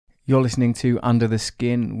You're listening to Under the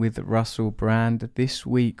Skin with Russell Brand. This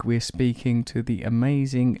week we're speaking to the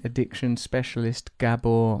amazing addiction specialist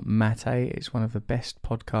Gabor Maté. It's one of the best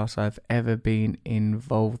podcasts I've ever been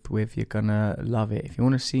involved with. You're gonna love it. If you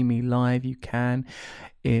want to see me live, you can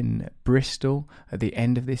in Bristol at the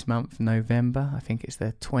end of this month, November. I think it's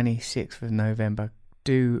the 26th of November.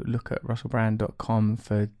 Do look at russellbrand.com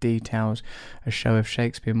for details. A show of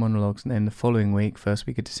Shakespeare monologues, and then the following week, first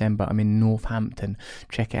week of December, I'm in Northampton.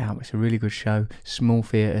 Check it out. It's a really good show. Small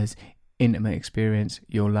theatres, intimate experience.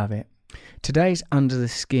 You'll love it. Today's Under the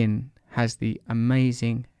Skin has the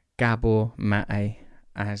amazing Gabor Maté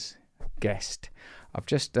as guest. I've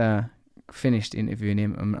just finished interviewing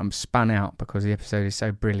him. I'm spun out because the episode is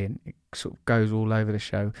so brilliant. It sort of goes all over the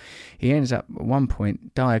show. He ends up at one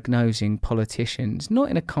point diagnosing politicians, not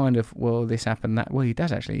in a kind of, well, this happened, that. Well, he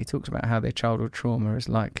does actually. He talks about how their childhood trauma has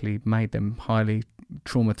likely made them highly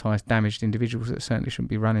traumatized, damaged individuals that certainly shouldn't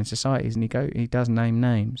be running societies, and he does name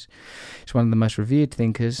names. He's one of the most revered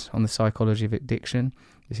thinkers on the psychology of addiction.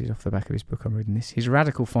 This is off the back of his book. I'm reading this. His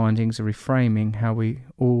radical findings are reframing how we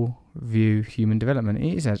all view human development.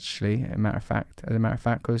 It is actually, as a matter of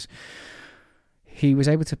fact, because he was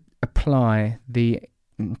able to apply the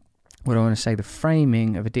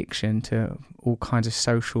framing of addiction to all kinds of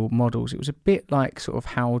social models. It was a bit like sort of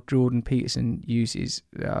how Jordan Peterson uses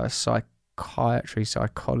psychology,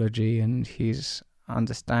 and his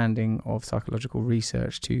understanding of psychological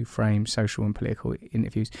research to frame social and political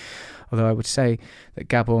interviews. Although I would say that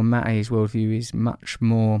Gabor Maté's worldview is much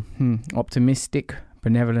more optimistic,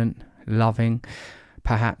 benevolent, loving,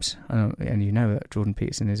 perhaps. And you know that Jordan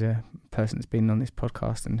Peterson is a person that's been on this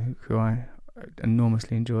podcast and who I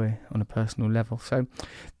enormously enjoy on a personal level. So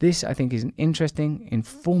this, I think, is an interesting,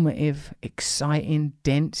 informative, exciting,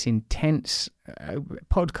 dense, intense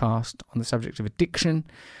podcast on the subject of addiction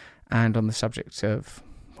and on the subject of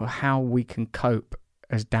how we can cope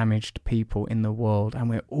as damaged people in the world. And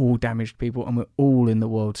we're all damaged people, and we're all in the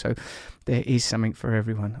world. So there is something for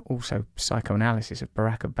everyone. Also, psychoanalysis of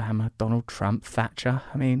Barack Obama, Donald Trump, Thatcher.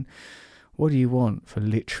 I mean, what do you want for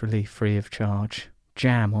literally free of charge?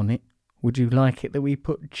 Jam on it. Would you like it that we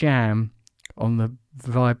put jam on the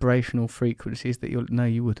vibrational frequencies that you'll... No,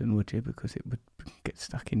 you wouldn't, would you? Because it would get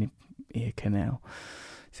stuck in your ear canal.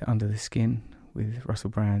 So Under the Skin with Russell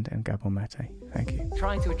Brand and Gabor Maté. Thank you.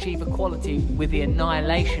 Trying to achieve equality with the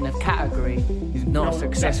annihilation of category is not a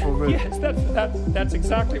successful route. Yes, that's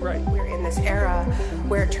exactly right. We're in this era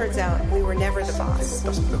where it turns out we were never the boss. It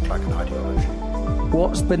doesn't look like an ideology.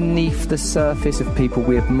 What's beneath the surface of people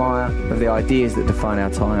we admire, of the ideas that define our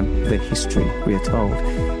time, the history we are told?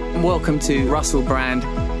 Welcome to Russell Brand.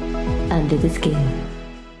 Under the Skin.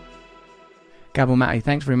 Gabor Maté,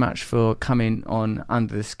 thanks very much for coming on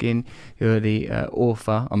Under the Skin. You're the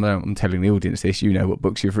author, I'm telling the audience this, you know what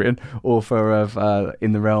books you've written, author of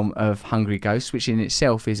In the Realm of Hungry Ghosts, which in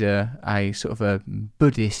itself is a sort of a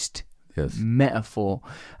Buddhist metaphor.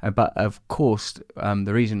 But of course,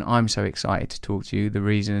 the reason I'm so excited to talk to you, the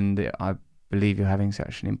reason that I believe you're having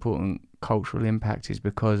such an important cultural impact is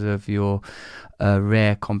because of your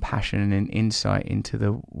rare compassion and insight into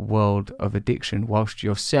the world of addiction. Whilst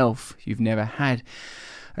yourself, you've never had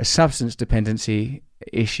a substance dependency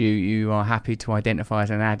issue, you are happy to identify as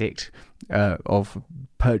an addict of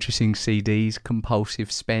purchasing CDs,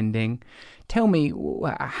 compulsive spending. Tell me,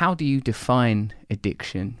 how do you define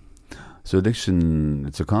addiction? So addiction,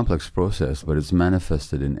 it's a complex process, but it's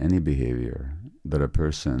manifested in any behavior that a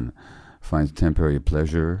person finds temporary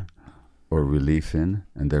pleasure or relief in,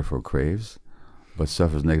 and therefore craves, but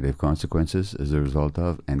suffers negative consequences as a result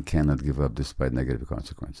of, and cannot give up despite negative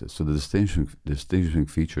consequences. So the distinguishing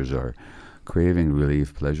features are craving,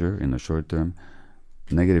 relief, pleasure in the short term,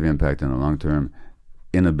 negative impact in the long term,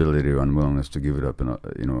 inability or unwillingness to give it up.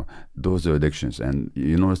 Those are addictions. And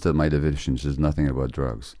you notice that my definition is nothing about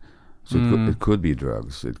drugs. So it could be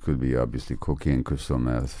drugs. It could be obviously cocaine, crystal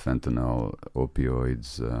meth, fentanyl,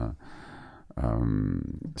 opioids,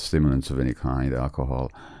 stimulants of any kind,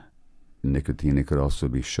 alcohol, nicotine. It could also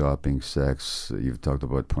be shopping, sex. You've talked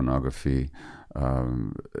about pornography,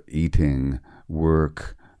 eating,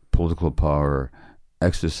 work, political power,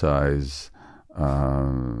 exercise,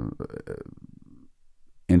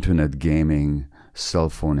 internet gaming, cell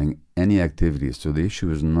phoning, any activities. So the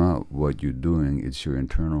issue is not what you're doing, it's your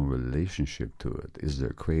internal relationship to it. Is there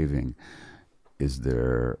craving? Is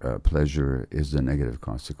there pleasure? Is there negative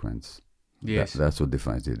consequence? Yes. That's what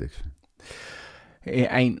defines the addiction. It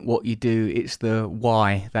ain't what you do, it's the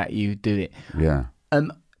why that you do it. Yeah.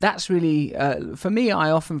 That's really, for me, I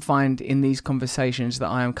often find in these conversations that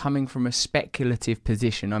I am coming from a speculative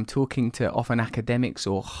position. I'm talking to often academics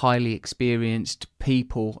or highly experienced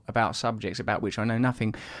people about subjects about which I know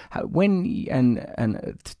nothing.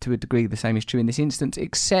 And to a degree the same is true in this instance,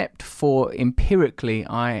 except for empirically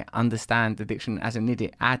I understand addiction as an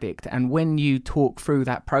addict, and when you talk through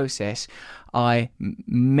that process, I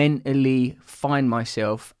mentally find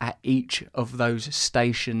myself at each of those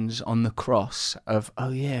stations on the cross of,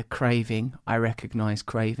 oh yeah, craving, I recognise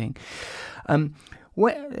craving.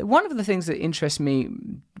 One of the things that interests me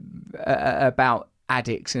about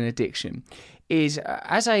addicts and addiction is,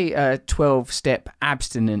 as a 12-step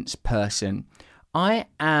abstinence person, I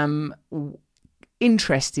am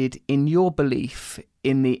interested in your belief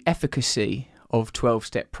in the efficacy of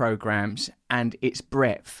 12-step programs and its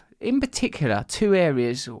breadth. In particular, two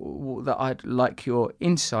areas that I'd like your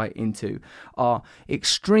insight into are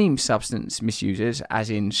extreme substance misusers,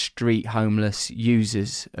 as in street homeless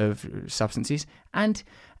users of substances, and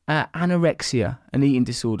anorexia and eating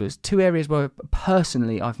disorders. Two areas where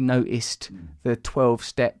personally I've noticed the 12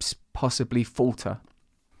 steps possibly falter.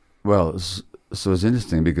 Well, so it's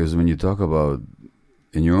interesting because when you talk about,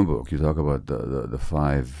 in your book, you talk about the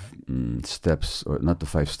 5 steps, or not the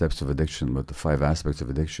 5 steps of addiction, but the 5 aspects of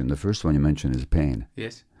addiction. The first one you mentioned is pain.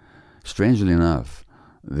 Yes. Strangely enough,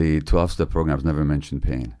 the 12-step programs never mention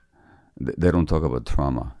pain. They don't talk about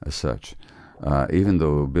trauma as such. Even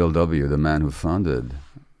though Bill W., the man who founded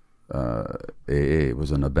AA,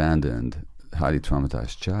 was an abandoned, highly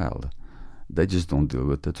traumatized child, they just don't deal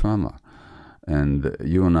with the trauma. And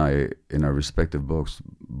you and I, in our respective books,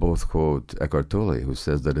 both quote Eckhart Tolle, who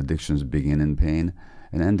says that addictions begin in pain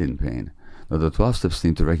and end in pain. Now, the 12 steps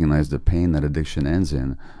seem to recognize the pain that addiction ends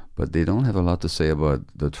in, but they don't have a lot to say about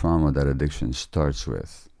the trauma that addiction starts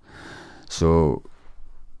with. So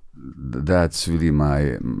that's really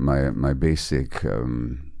my basic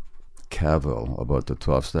cavil about the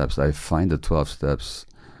 12 steps. I find the 12 steps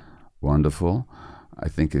wonderful. I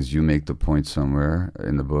think, as you make the point somewhere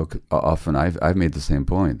in the book, often I've made the same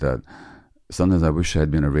point, that sometimes I wish I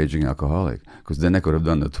had been a raging alcoholic, because then I could have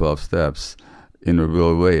done the 12 steps in a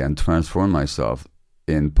real way and transform myself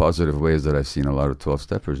in positive ways that I've seen a lot of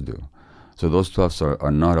 12-steppers do. So those 12 steps are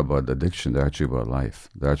not about addiction, they're actually about life.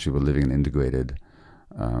 They're actually about living an integrated,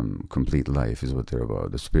 complete life is what they're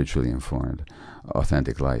about, the spiritually informed,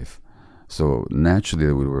 authentic life. So naturally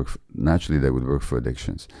they would work for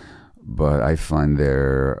addictions. But I find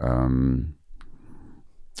their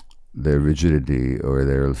rigidity or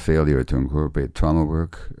their failure to incorporate trauma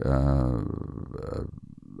work,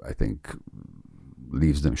 I think,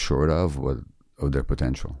 leaves them short of their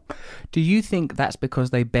potential. Do you think that's because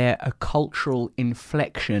they bear a cultural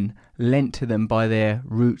inflection lent to them by their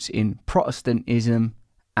roots in Protestantism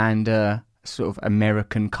and sort of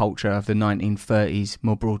American culture of the 1930s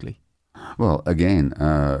more broadly? Well, again,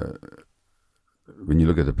 when you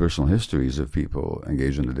look at the personal histories of people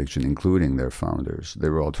engaged in addiction, including their founders, they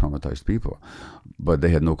were all traumatized people. But they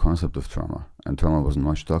had no concept of trauma. And trauma wasn't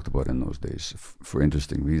much talked about in those days for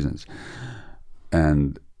interesting reasons.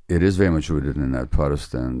 And it is very much rooted in that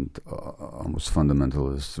Protestant, almost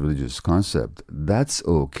fundamentalist religious concept. That's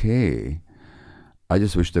okay. I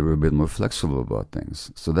just wish they were a bit more flexible about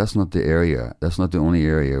things. So that's not the area. That's not the only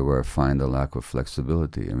area where I find a lack of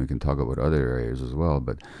flexibility. And we can talk about other areas as well.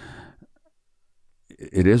 But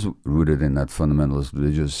it is rooted in that fundamentalist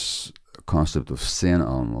religious concept of sin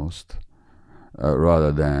almost,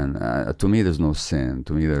 rather than, to me there's no sin.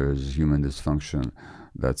 To me there's human dysfunction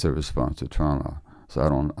that's a response to trauma. So I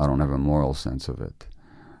don't have a moral sense of it.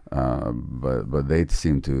 But they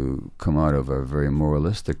seem to come out of a very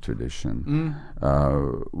moralistic tradition,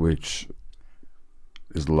 which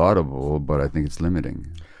is laudable, but I think it's limiting.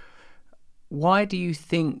 Why do you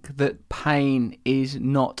think that pain is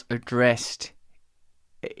not addressed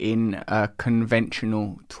in a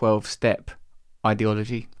conventional 12-step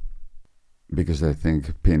ideology? Because I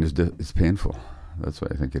think pain is painful. That's why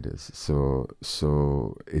I think it is.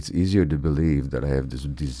 So it's easier to believe that I have this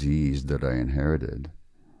disease that I inherited,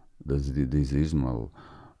 this disease model,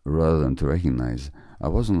 rather than to recognize I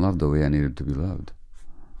wasn't loved the way I needed to be loved.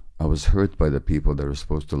 I was hurt by the people that were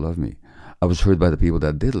supposed to love me. I was hurt by the people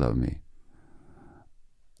that did love me.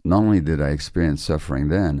 Not only did I experience suffering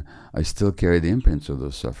then, I still carry the imprints of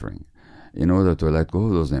those suffering. In order to let go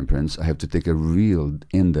of those imprints, I have to take a real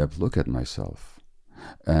in-depth look at myself,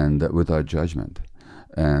 and without judgment,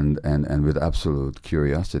 and with absolute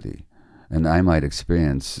curiosity. And I might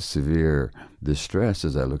experience severe distress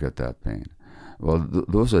as I look at that pain. Well,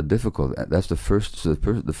 those are difficult. That's the first. So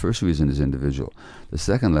the first reason is individual. The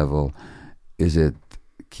second level is it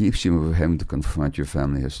keeps you from having to confront your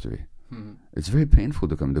family history. It's very painful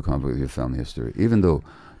to come into conflict with your family history, even though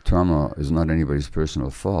Trauma is not anybody's personal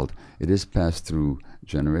fault. It is passed through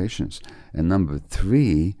generations. And number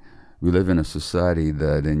three, we live in a society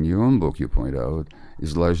that, in your own book you point out,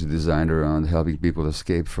 is largely designed around helping people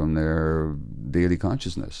escape from their daily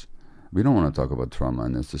consciousness. We don't want to talk about trauma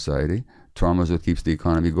in this society. Trauma is what keeps the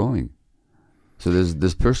economy going. So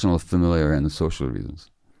there's personal, familiar, and social reasons.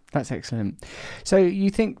 That's excellent. So you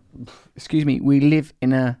think, we live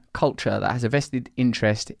in a culture that has a vested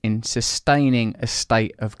interest in sustaining a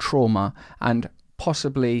state of trauma, and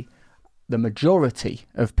possibly the majority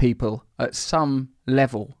of people at some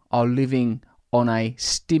level are living on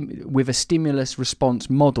with a stimulus response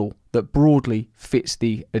model that broadly fits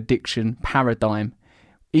the addiction paradigm,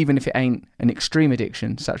 even if it ain't an extreme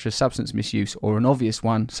addiction such as substance misuse, or an obvious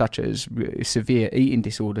one such as severe eating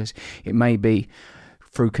disorders. It may be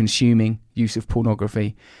through consuming, use of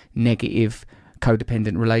pornography, negative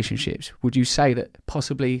codependent relationships. Would you say that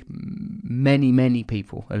possibly many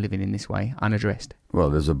people are living in this way, unaddressed? Well,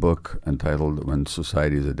 there's a book entitled When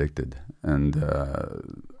Society is Addicted, and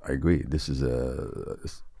I agree. This is a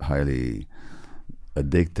highly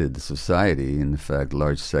addicted society. In fact,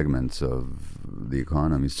 large segments of the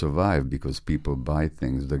economy survive because people buy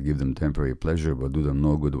things that give them temporary pleasure but do them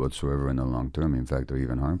no good whatsoever in the long term. In fact, they're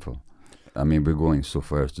even harmful. I mean, we're going so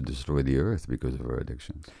far as to destroy the earth because of our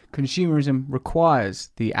addictions. Consumerism requires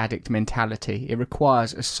the addict mentality. It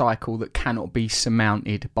requires a cycle that cannot be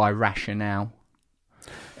surmounted by rationale.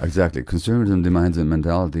 Exactly. Consumerism demands a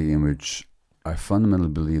mentality in which I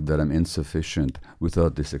fundamentally believe that I'm insufficient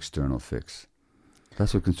without this external fix.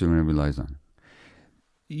 That's what consumerism relies on.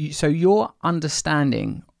 So your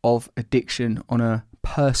understanding of addiction on a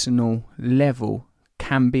personal level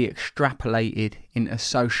can be extrapolated in a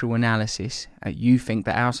social analysis. You think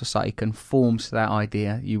that our society conforms to that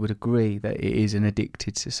idea. You would agree that it is an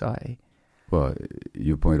addicted society. Well,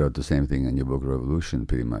 you point out the same thing in your book Revolution,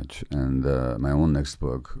 pretty much. And my own next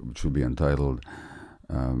book, which will be entitled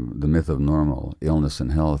The Myth of Normal, Illness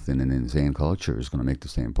and Health in an Insane Culture, is going to make the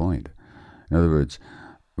same point. In other words,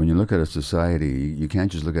 when you look at a society, you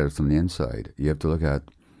can't just look at it from the inside. You have to look at,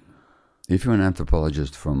 if you're an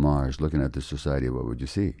anthropologist from Mars looking at this society, what would you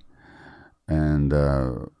see? And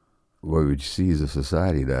what would you see is a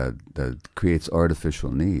society that creates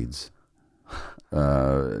artificial needs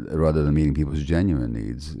rather than meeting people's genuine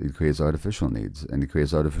needs. It creates artificial needs, and it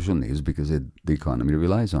creates artificial needs because the economy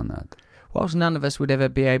relies on that. Whilst none of us would ever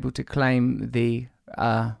be able to claim the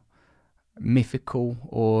mythical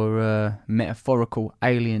or metaphorical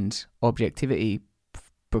aliens objectivity,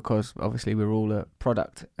 because obviously we're all a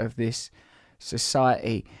product of this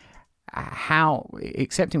society, how,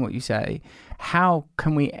 accepting what you say, how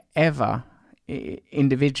can we ever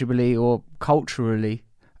individually or culturally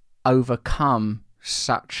overcome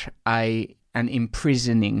such an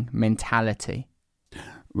imprisoning mentality?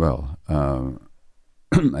 Well,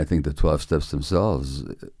 I think the 12 steps themselves,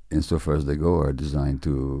 insofar as they go, are designed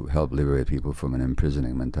to help liberate people from an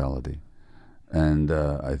imprisoning mentality. And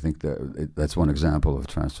I think that's one example of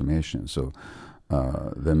transformation. So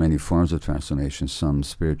there are many forms of transformation, some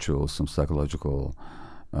spiritual, some psychological,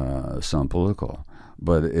 some political.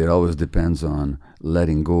 But it always depends on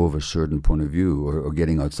letting go of a certain point of view or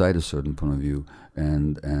getting outside a certain point of view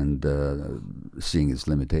and seeing its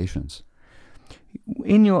limitations.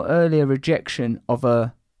 In your earlier rejection of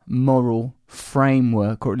a moral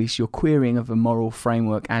framework, or at least your querying of a moral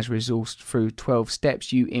framework as resourced through 12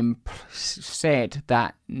 steps, you said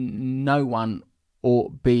that no one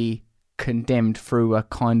ought be condemned through a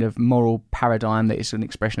kind of moral paradigm that is an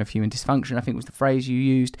expression of human dysfunction, I think was the phrase you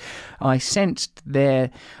used. I sensed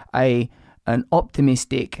there an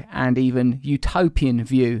optimistic and even utopian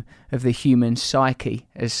view of the human psyche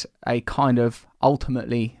as a kind of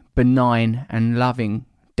ultimately benign and loving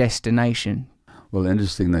destination. Well,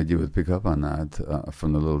 interesting that you would pick up on that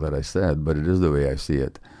from the little that I said, but it is the way I see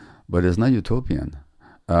it. But it's not utopian.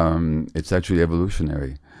 It's actually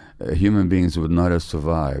evolutionary. Human beings would not have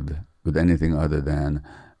survived with anything other than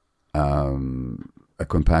a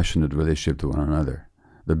compassionate relationship to one another.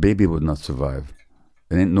 The baby would not survive.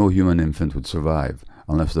 And no human infant would survive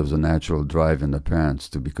unless there was a natural drive in the parents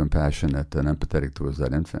to be compassionate and empathetic towards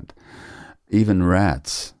that infant. Even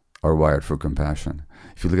rats are wired for compassion.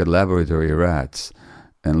 If you look at laboratory rats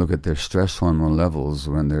and look at their stress hormone levels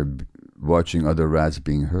when they're watching other rats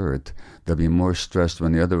being hurt, they'll be more stressed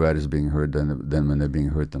when the other rat is being hurt than when they're being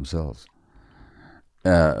hurt themselves.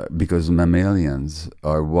 Because mammalians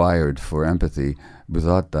are wired for empathy.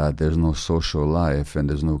 Without that, there's no social life and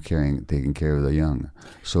there's no taking care of the young.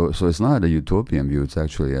 So it's not a utopian view, it's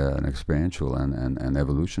actually an experiential and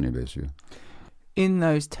evolutionary based view. In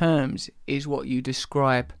those terms is what you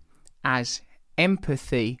describe as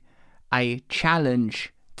empathy a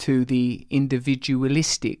challenge to the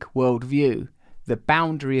individualistic worldview? The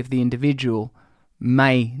boundary of the individual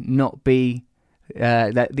may not be,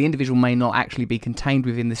 that the individual may not actually be contained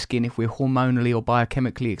within the skin if we're hormonally or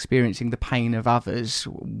biochemically experiencing the pain of others.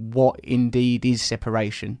 What indeed is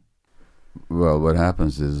separation? Well, what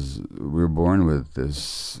happens is we're born with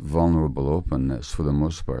this vulnerable openness for the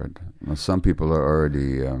most part. Now, some people are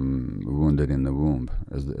already wounded in the womb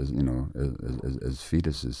as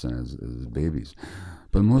fetuses and as babies,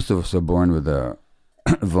 but most of us are born with a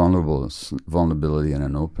vulnerability and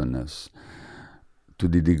an openness. To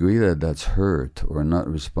the degree that that's hurt or not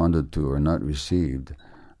responded to or not received,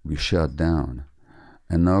 we shut down.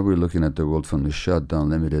 And now we're looking at the world from the shut down,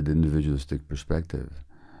 limited, individualistic perspective,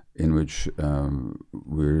 in which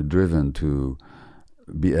we're driven to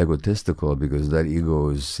be egotistical because that ego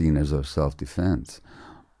is seen as our self-defense.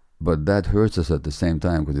 But that hurts us at the same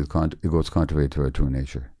time because it goes contrary to our true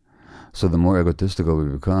nature. So the more egotistical we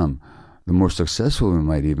become, the more successful we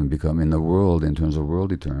might even become in the world in terms of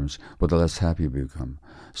worldly terms, but the less happy we become.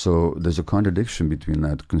 So there's a contradiction between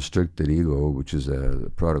that constricted ego, which is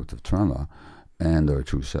a product of trauma, and our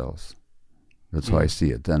true selves. That's how I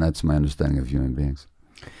see it, and that's my understanding of human beings.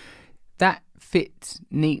 That fits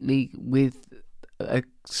neatly with a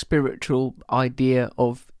spiritual idea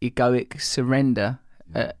of egoic surrender,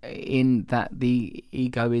 in that the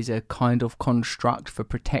ego is a kind of construct for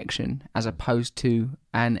protection as opposed to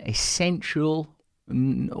an essential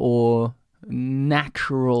or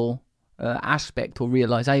natural aspect or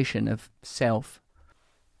realization of self.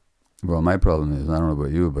 Well, my problem is, I don't know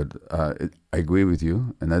about you, but I agree with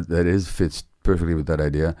you, and that fits perfectly with that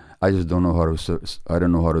idea. I just don't know how to. I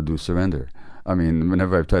don't know how to do surrender. I mean,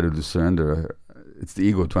 whenever I've tried to do surrender, it's the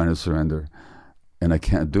ego trying to surrender, and I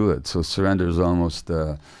can't do it. So surrender is almost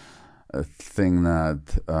a thing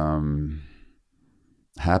that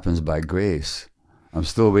happens by grace. I'm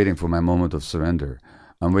still waiting for my moment of surrender.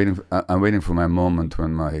 I'm waiting for my moment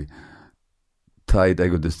when my tight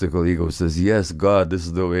egotistical ego says, "Yes, God, this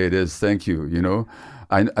is the way it is. Thank you." You know.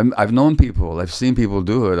 I've known people. I've seen people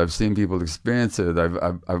do it. I've seen people experience it.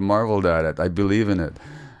 I've marveled at it. I believe in it.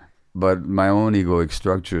 But my own egoic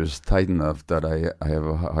structure is tight enough that I have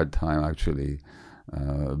a hard time actually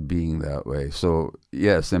being that way. So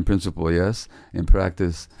yes, in principle, yes. In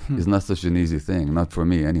practice, it's not such an easy thing. Not for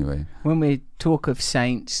me, anyway. When we talk of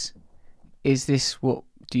saints, is this what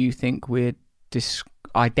do you think we're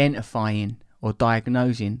identifying or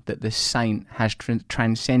diagnosing, that the saint has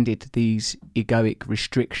transcended these egoic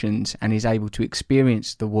restrictions and is able to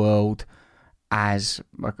experience the world as,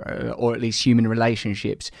 or at least human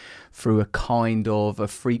relationships, through a kind of a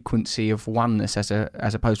frequency of oneness as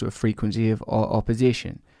opposed to a frequency of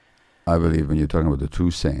opposition? I believe when you're talking about the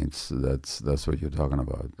true saints, that's what you're talking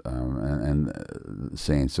about, and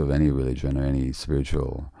saints of any religion or any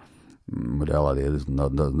spiritual modality. It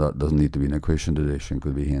doesn't need to be in a Christian tradition.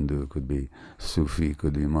 Could be Hindu, could be Sufi,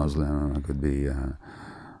 could be Muslim, could be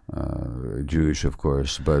Jewish, of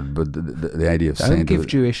course. But the idea of don't saint. Don't give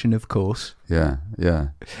Jewish and of course. Yeah.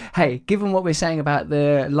 Hey, given what we're saying about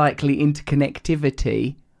the likely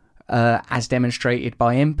interconnectivity, as demonstrated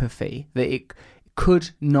by empathy, that it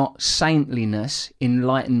could not saintliness,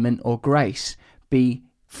 enlightenment, or grace be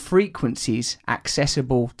frequencies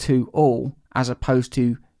accessible to all, as opposed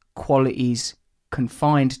to qualities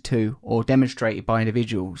confined to or demonstrated by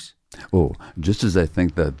individuals? Oh, just as I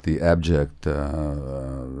think that the abject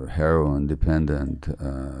heroin-dependent,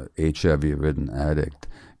 HIV-ridden addict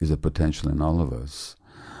is a potential in all of us,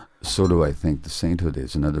 so do I think the sainthood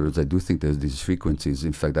is. In other words, I do think there's these frequencies,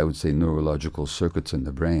 in fact, I would say neurological circuits in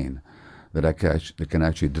the brain that can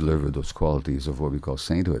actually deliver those qualities of what we call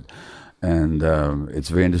sainthood. And it's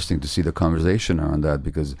very interesting to see the conversation around that,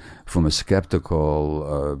 because from a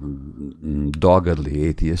skeptical, doggedly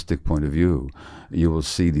atheistic point of view, you will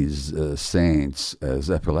see these saints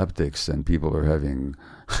as epileptics and people are having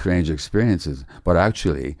strange experiences. But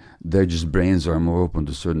actually, their just brains are more open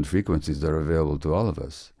to certain frequencies that are available to all of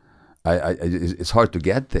us. It's hard to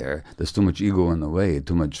get there. There's too much ego in the way,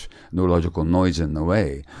 too much neurological noise in the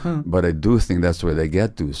way. But I do think that's where they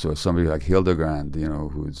get to. So somebody like Hildegard,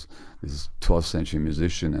 who's this 12th century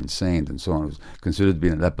musician and saint and so on, was considered to be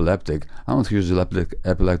an epileptic. I don't think she was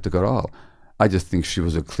epileptic at all. I just think she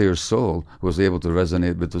was a clear soul who was able to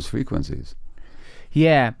resonate with those frequencies.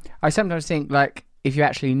 Yeah, I sometimes think, like, if you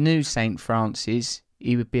actually knew Saint Francis,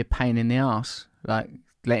 he would be a pain in the arse, like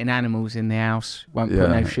letting animals in the house, won't put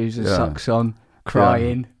no shoes and socks on,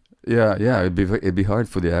 crying. Yeah, it'd be hard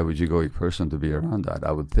for the average egoic person to be around that,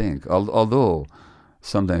 I would think. Although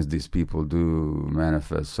sometimes these people do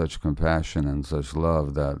manifest such compassion and such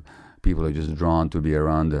love that people are just drawn to be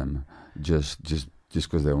around them just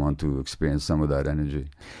because they want to experience some of that energy.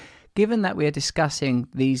 Given that we are discussing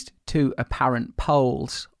these two apparent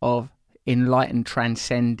poles of enlightened,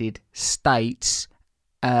 transcended states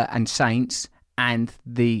and saints and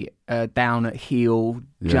the down at heel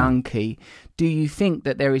junkie, do you think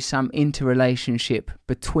that there is some interrelationship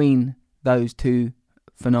between those two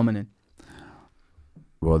phenomena?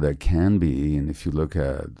 Well, there can be, and if you look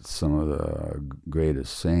at some of the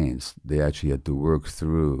greatest saints, they actually had to work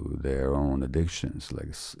through their own addictions,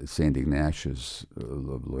 like Saint Ignatius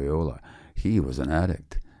of Loyola. He was an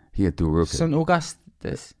addict. He had to work. St.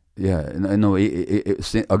 Augustus. Yeah, no,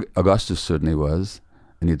 Saint Augustus certainly was,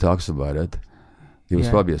 and he talks about it. He was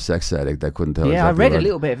probably a sex addict. I couldn't tell. Yeah, exactly I read a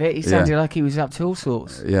little bit of it. He sounded like he was up to all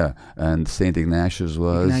sorts. Yeah, and Saint Ignatius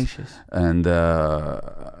was, and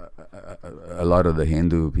a lot of the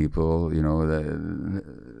Hindu people, you know,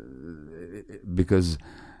 because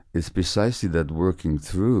it's precisely that working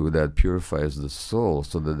through that purifies the soul,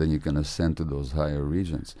 so that then you can ascend to those higher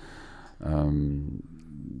regions.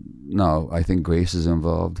 Now, I think grace is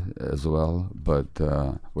involved as well, but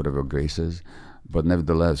whatever grace is. But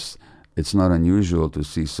nevertheless, it's not unusual to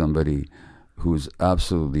see somebody who's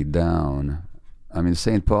absolutely down. I mean,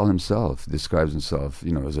 St. Paul himself describes himself,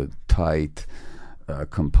 you know, as a tight,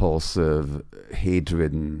 compulsive,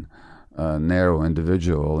 hate-ridden, narrow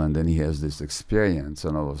individual, and then he has this experience,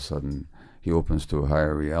 and all of a sudden he opens to a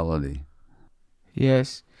higher reality.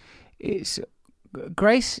 Yes.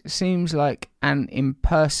 Grace seems like an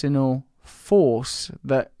impersonal force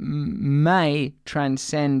that may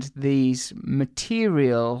transcend these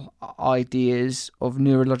material ideas of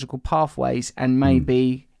neurological pathways and may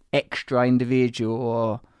be extra individual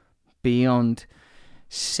or beyond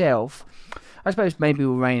self. I suppose maybe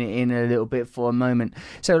we'll rein it in a little bit for a moment.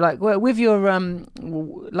 So, like, with your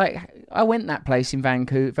like, I went that place in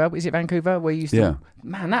Vancouver. Is it Vancouver where you used to? Yeah.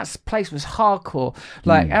 Man, that place was hardcore.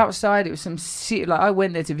 Like outside, it was some like I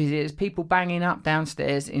went there to visit. There's people banging up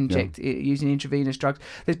downstairs, using intravenous drugs.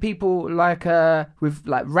 There's people like with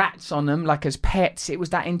like rats on them, like as pets. It was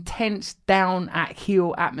that intense down at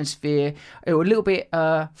heel atmosphere. It was a little bit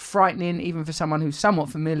frightening, even for someone who's somewhat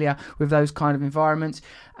familiar with those kind of environments.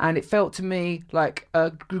 And it felt to me like a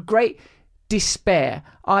great despair.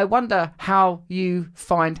 I wonder how you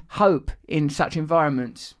find hope in such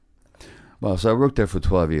environments. Well, so I worked there for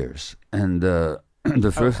 12 years, and the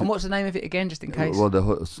first. And what's the name of it again, just in case? Well,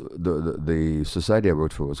 the society I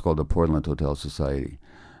worked for was called the Portland Hotel Society,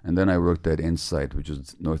 and then I worked at Insight, which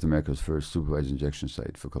is North America's first supervised injection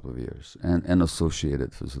site, for a couple of years, and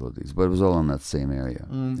associated facilities, but it was all in that same area,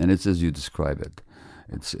 and it's as you describe it.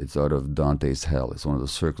 It's out of Dante's Hell. It's one of the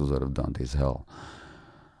circles out of Dante's Hell.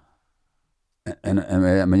 And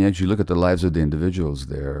I mean, as you look at the lives of the individuals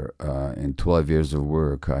there, in 12 years of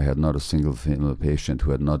work, I had not a single female patient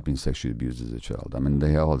who had not been sexually abused as a child. I mean,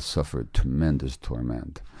 they all suffered tremendous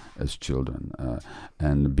torment as children,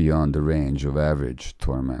 and beyond the range of average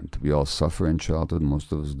torment. We all suffer in childhood,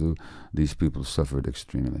 most of us do. These people suffered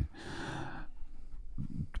extremely.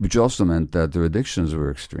 Which also meant that their addictions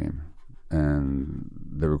were extreme, and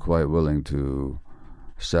they were quite willing to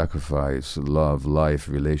sacrifice love, life,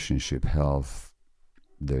 relationship, health,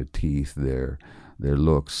 their teeth, their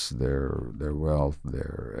looks, their wealth,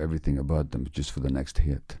 their everything about them, just for the next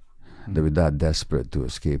hit. They were that desperate to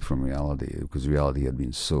escape from reality, because reality had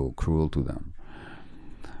been so cruel to them.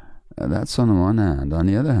 And that's on the one hand. On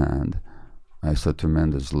the other hand, I saw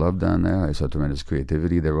tremendous love down there. I saw tremendous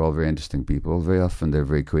creativity. They were all very interesting people. Very often they're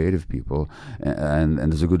very creative people. And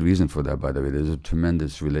there's a good reason for that, by the way. There's a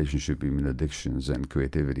tremendous relationship between addictions and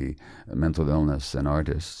creativity, mental illness and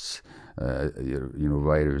artists,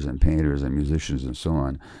 writers and painters and musicians and so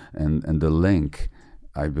on. And the link,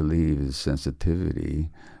 I believe, is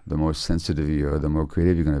sensitivity. The more sensitive you are, the more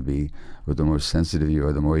creative you're going to be. But the more sensitive you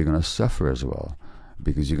are, the more you're going to suffer as well,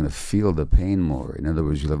 because you're going to feel the pain more. In other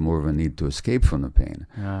words, you'll have more of a need to escape from the pain.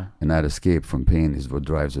 Yeah. And that escape from pain is what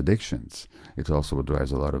drives addictions. It's also what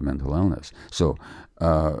drives a lot of mental illness. So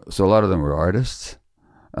a lot of them were artists.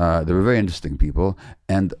 They were very interesting people.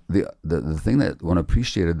 And the thing that one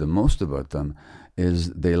appreciated the most about them is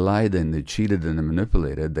they lied and they cheated and they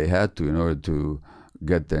manipulated. They had to, in order to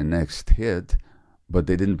get their next hit, but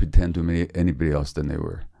they didn't pretend to be anybody else than they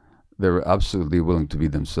were. They were absolutely willing to be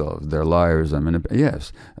themselves. They're liars.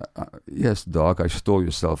 Yes, Doc, I stole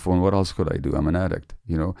your cell phone. What else could I do? I'm an addict,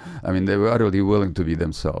 you know. I mean, they were utterly willing to be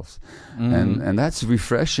themselves. And that's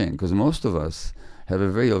refreshing, because most of us have a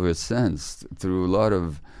very overt sense through a lot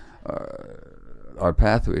of our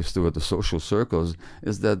pathways through the social circles,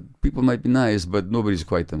 is that people might be nice, but nobody's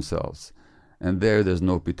quite themselves. And there's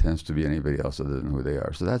no pretense to be anybody else other than who they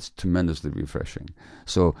are. So that's tremendously refreshing.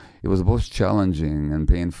 So it was both challenging and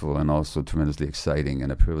painful, and also tremendously exciting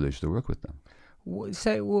and a privilege to work with them.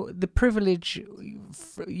 So the privilege,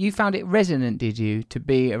 you found it resonant, did you, to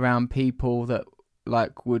be around people that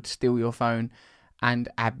like would steal your phone and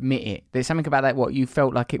admit it? There's something about that, what you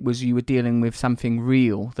felt like it was, you were dealing with something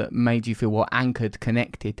real that made you feel anchored,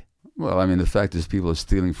 connected. Well, I mean, the fact is people are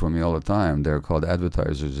stealing from me all the time. They're called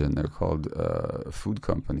advertisers, and they're called food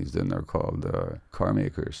companies, and they're called car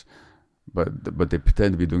makers. But they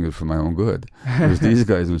pretend to be doing it for my own good. Whereas these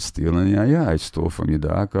guys would steal, and I stole from you,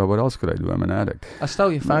 Doc. What else could I do? I'm an addict. I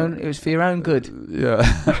stole your phone. It was for your own good. Yeah.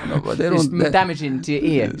 No, but they it's don't... damaging to your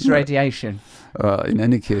ear. It's radiation. In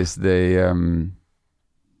any case, they...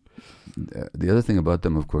 the other thing about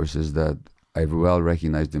them, of course, is that I've well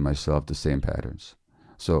recognized in myself the same patterns.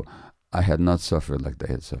 So I had not suffered like they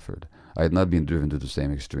had suffered. I had not been driven to the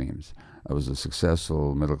same extremes. I was a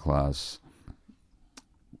successful, middle-class,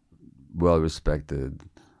 well-respected,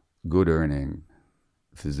 good-earning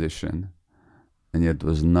physician, and yet there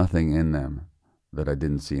was nothing in them that I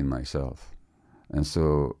didn't see in myself. And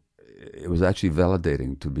so it was actually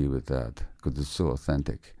validating to be with that, because it's so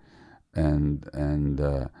authentic. And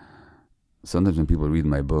sometimes when people read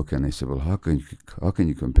my book and they say, well, how can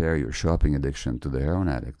you compare your shopping addiction to the heroin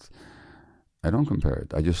addict? I don't compare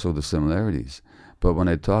it. I just saw the similarities. But when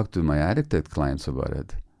I talk to my addicted clients about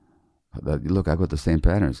it, that, look, I got the same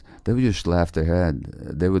patterns, they would just laugh their head.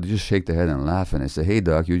 They would just shake their head and laugh. And I say, hey,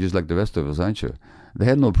 Doc, you're just like the rest of us, aren't you? They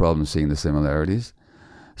had no problem seeing the similarities.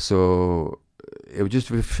 So it was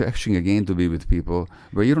just refreshing again to be with people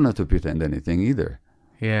where you don't have to pretend anything either.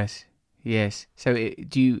 Yes. So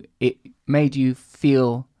it made you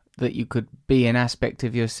feel that you could be an aspect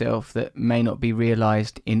of yourself that may not be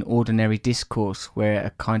realized in ordinary discourse, where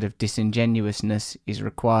a kind of disingenuousness is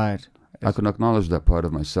required. I can acknowledge that part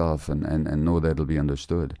of myself and know that it'll be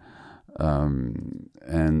understood. And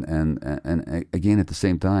again, at the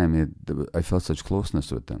same time, I felt such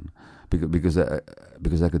closeness with them because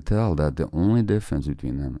I could tell that the only difference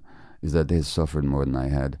between them is that they had suffered more than I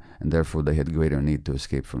had, and therefore they had greater need to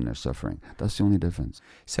escape from their suffering. That's the only difference.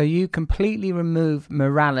 So you completely remove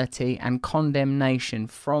morality and condemnation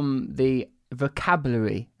from the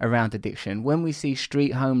vocabulary around addiction. When we see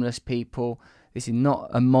street homeless people, this is not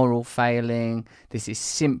a moral failing. This is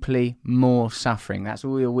simply more suffering. That's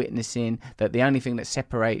all we're witnessing, that the only thing that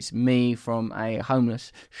separates me from a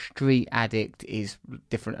homeless street addict is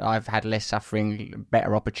different. I've had less suffering,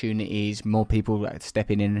 better opportunities, more people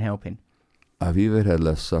stepping in and helping. I've either had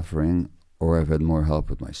less suffering or I've had more help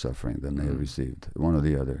with my suffering than they have received, one or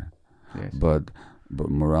the other. Yes. But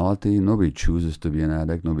morality, nobody chooses to be an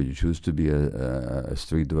addict. Nobody chooses to be a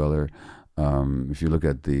street dweller. If you look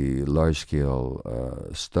at the large-scale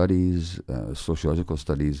studies, sociological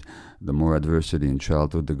studies, the more adversity in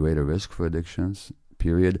childhood, the greater risk for addictions,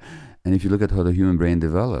 period. And if you look at how the human brain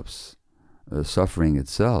develops, suffering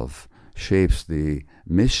itself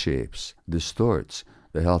misshapes, distorts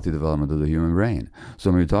the healthy development of the human brain. So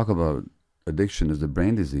when we talk about addiction as the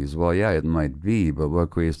brain disease, well, yeah, it might be, but what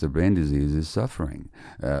creates the brain disease is suffering.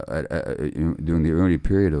 During the early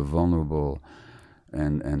period of vulnerable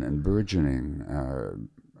and burgeoning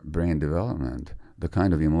brain development, the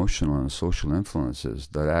kind of emotional and social influences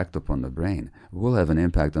that act upon the brain will have an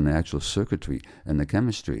impact on the actual circuitry and the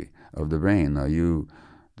chemistry of the brain. Now, you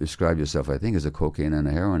describe yourself, I think, as a cocaine and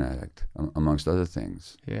a heroin addict, amongst other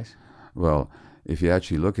things. Yes. Well, if you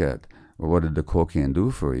actually look at, well, what did the cocaine do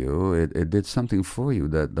for you? It did something for you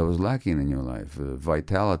that was lacking in your life.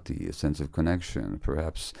 Vitality, a sense of connection,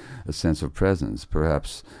 perhaps a sense of presence,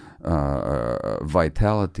 perhaps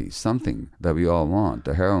vitality, something that we all want.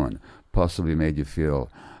 The heroin possibly made you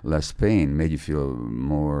feel less pain, made you feel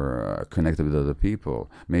more connected with other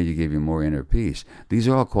people, gave you more inner peace. These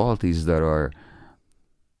are all qualities that are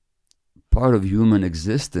part of human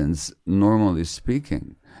existence, normally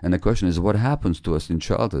speaking. And the question is, what happens to us in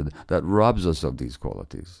childhood that robs us of these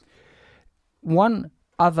qualities? One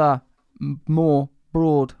other more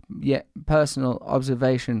broad yet personal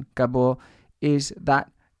observation, Gabor, is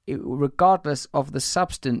that regardless of the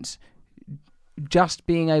substance, just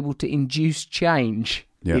being able to induce change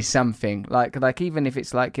is something. Like even if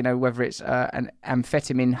it's like, whether it's an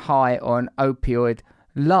amphetamine high or an opioid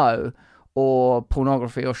low, or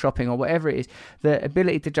pornography or shopping or whatever it is, the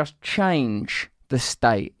ability to just change the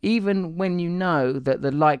state, even when you know that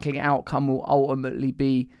the likely outcome will ultimately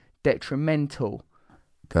be detrimental.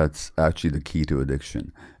 That's actually the key to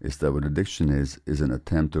addiction, is that what addiction is an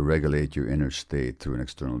attempt to regulate your inner state through an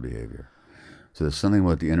external behavior. So there's something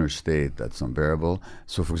about the inner state that's unbearable.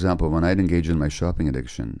 So, for example, when I'd engage in my shopping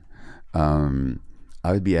addiction,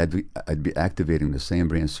 I'd be activating the same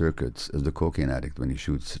brain circuits as the cocaine addict when he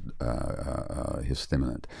shoots his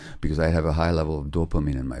stimulant, because I have a high level of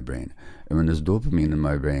dopamine in my brain. And when there's dopamine in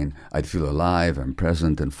my brain, I'd feel alive and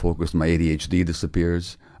present and focused. My ADHD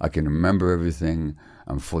disappears. I can remember everything.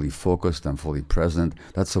 I'm fully focused. I'm fully present.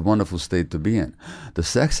 That's a wonderful state to be in. The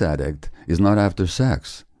sex addict is not after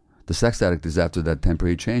sex. The sex addict is after that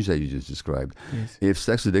temporary change that you just described. Yes. If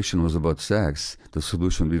sex addiction was about sex, the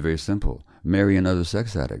solution would be very simple. Marry another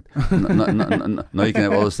sex addict. No, you can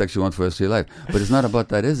have all the sex you want for the rest of your life. But it's not about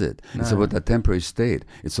that, is it? No. It's about that temporary state.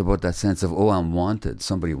 It's about that sense of, oh, I'm wanted.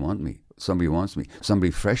 Somebody wants me. Somebody wants me.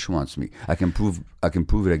 Somebody fresh wants me. I can prove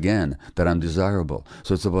it again that I'm desirable.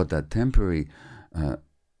 So it's about that temporary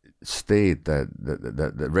state, that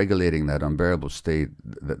regulating that unbearable state,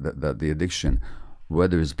 that the addiction,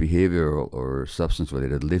 whether it's behavioral or substance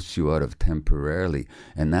related, lifts you out of temporarily.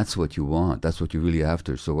 And that's what you want. That's what you're really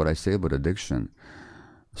after. So what I say about addiction,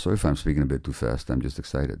 sorry if I'm speaking a bit too fast. I'm just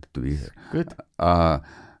excited to be here. Good.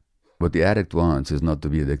 What the addict wants is not to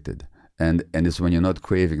be addicted. And it's when you're not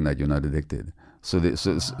craving that you're not addicted. So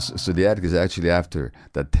the addict is actually after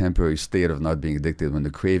that temporary state of not being addicted when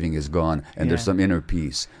the craving is gone and there's some inner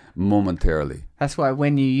peace momentarily. That's why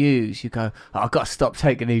when you use, you go, oh, I've got to stop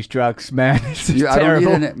taking these drugs, man. This is terrible.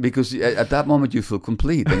 I don't need it, because at that moment you feel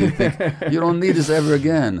complete and you think you don't need this ever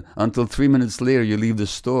again, until 3 minutes later you leave the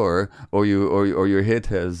store, or your hit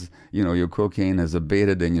has, your cocaine has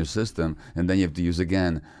abated in your system, and then you have to use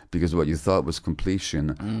again, because what you thought was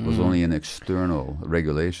completion was only an external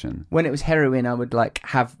regulation. When it was heroin, I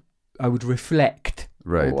would reflect.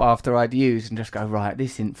 Right. After I'd used and just go, right,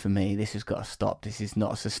 this isn't for me, this has got to stop, this is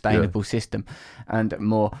not a sustainable system. And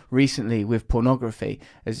more recently with pornography,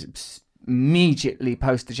 as immediately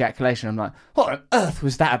post-ejaculation, I'm like, what on earth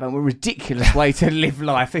was that about? A ridiculous way to live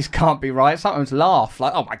life. This can't be right. Sometimes laugh,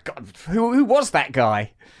 like, oh my God, who was that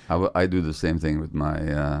guy? I do the same thing with my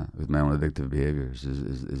own addictive behaviors,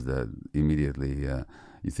 is that immediately...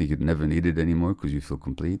 you think you never need it anymore because you feel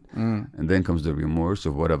complete. And then comes the remorse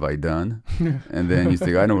of what have I done? And then you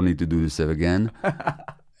think, I don't need to do this again.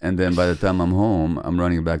 And then by the time I'm home, I'm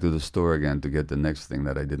running back to the store again to get the next thing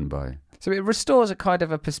that I didn't buy. So it restores a kind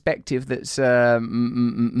of a perspective that's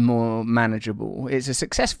more manageable. It's a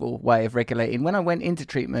successful way of regulating. When I went into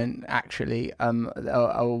treatment, actually,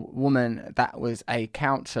 a woman that was a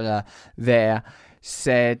counsellor there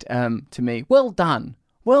said to me, well done.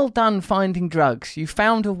 Well done finding drugs. You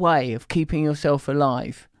found a way of keeping yourself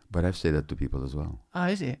alive. But I've said that to people as well. Oh,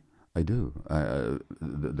 is it? I do.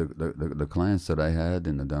 The clients that I had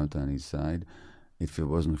in the downtown east side, if it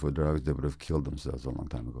wasn't for drugs, they would have killed themselves a long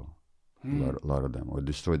time ago. A lot of them, or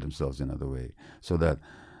destroyed themselves in another way. So that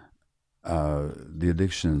the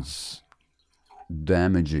addictions,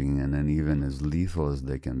 damaging and then even as lethal as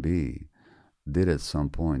they can be, did at some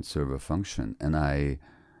point serve a function. And I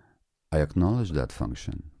acknowledge that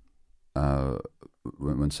function.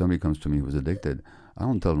 When somebody comes to me who's addicted, I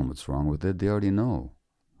don't tell them what's wrong with it. They already know.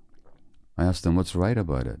 I ask them what's right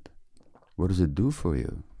about it. What does it do for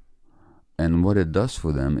you? And what it does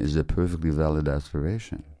for them is a perfectly valid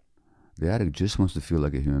aspiration. The addict just wants to feel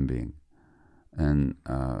like a human being. And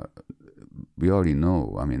we already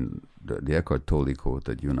know, I mean, the Eckhart Tolle quote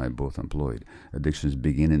that you and I both employed, addictions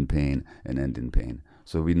begin in pain and end in pain.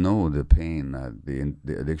 So we know the pain that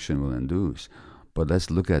the addiction will induce, but let's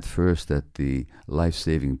look at first at the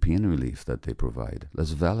life-saving pain relief that they provide.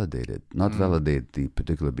 Let's validate it. Not validate the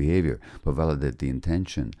particular behavior, but validate the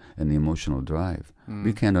intention and the emotional drive.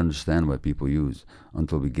 We can't understand what people use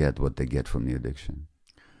until we get what they get from the addiction.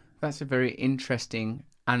 That's a very interesting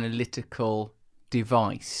analytical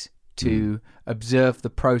device to observe the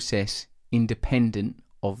process independent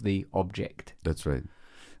of the object. That's right.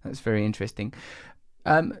 That's very interesting.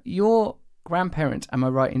 Your grandparents, am I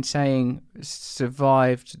right in saying,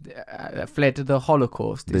 survived, fled the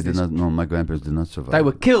Holocaust? They did not. No, my grandparents did not survive. They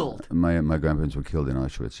were killed. My grandparents were killed in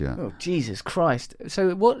Auschwitz. Yeah. Oh, Jesus Christ!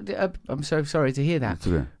 So what? I'm so sorry to hear that. It's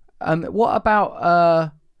okay. What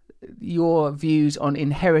about your views on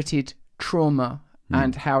inherited trauma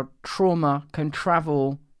and how trauma can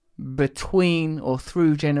travel between or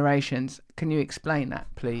through generations? Can you explain that,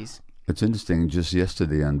 please? It's interesting. Just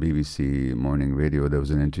yesterday on BBC Morning Radio, there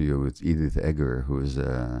was an interview with Edith Egger, who is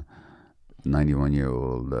a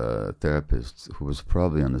 91-year-old therapist who was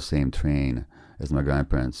probably on the same train as my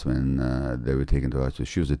grandparents when they were taken to Auschwitz.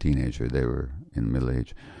 She was a teenager. They were in middle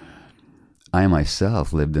age. I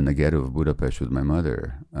myself lived in the ghetto of Budapest with my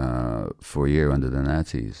mother for a year under the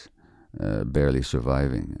Nazis, barely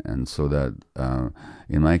surviving. And so that,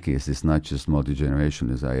 in my case, it's not just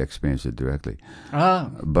multi-generational, as I experienced it directly. Ah.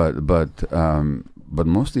 But but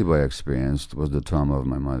mostly what I experienced was the trauma of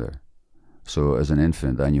my mother. So as an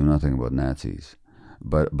infant, I knew nothing about Nazis,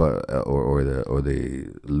 or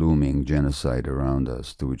the looming genocide around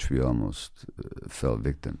us, to which we almost fell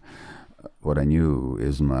victim. What I knew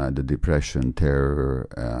is the depression, terror,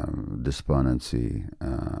 despondency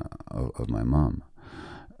of my mom,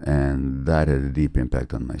 and that had a deep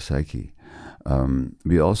impact on my psyche.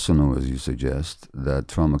 We also know, as you suggest, that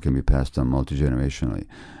trauma can be passed on multi-generationally,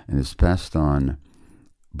 and it's passed on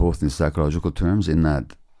both in psychological terms, in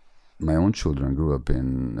that my own children grew up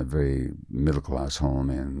in a very middle-class home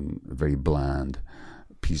in a very bland,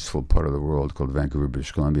 peaceful part of the world called Vancouver,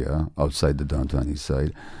 British Columbia, outside the downtown east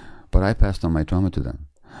side. But I passed on my trauma to them,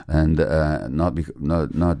 and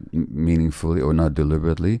not meaningfully or not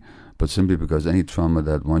deliberately, but simply because any trauma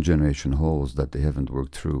that one generation holds that they haven't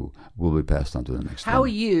worked through will be passed on to the next one. How are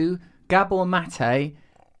you, Gabor Maté,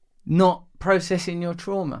 not processing your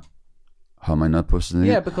trauma? How am I not processing it?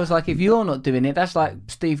 Yeah, because like if you're not doing it, that's like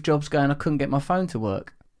Steve Jobs going, I couldn't get my phone to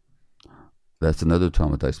work. That's another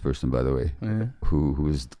traumatized person, by the way,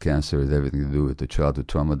 whose cancer has everything to do with the childhood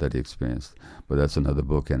trauma that he experienced. But that's another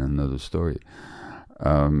book and another story.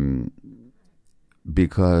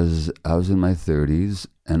 Because I was in my 30s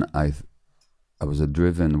and I was a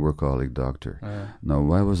driven workaholic doctor. Now,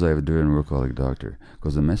 why was I a driven workaholic doctor?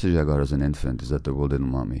 Because the message I got as an infant is that the world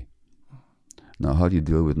didn't want me. Now, how do you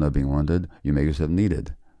deal with not being wanted? You make yourself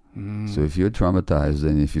needed. So if you're traumatized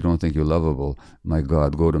and if you don't think you're lovable, my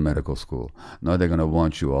God, go to medical school. Now they're going to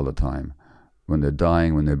want you all the time. When they're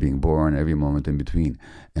dying, when they're being born, every moment in between.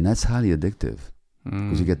 And that's highly addictive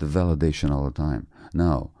because you get the validation all the time.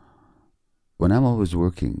 Now, when I'm always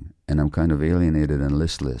working and I'm kind of alienated and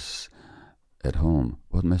listless at home,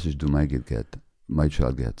 what message do my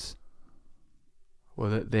child gets? Well,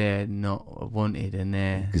 that they're not wanted and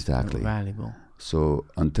they're exactly not valuable. So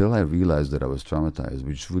until I realized that I was traumatized,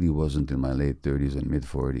 which really wasn't in my late 30s and mid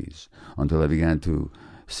 40s, until I began to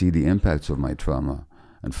see the impacts of my trauma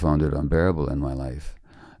and found it unbearable in my life,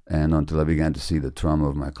 and until I began to see the trauma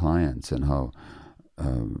of my clients and how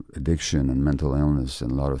addiction and mental illness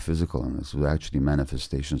and a lot of physical illness were actually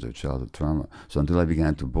manifestations of childhood trauma. So until I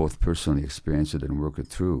began to both personally experience it and work it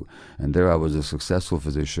through, and there I was a successful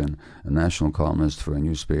physician, a national columnist for a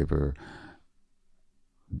newspaper,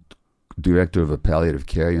 director of a palliative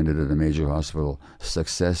care unit at a major hospital,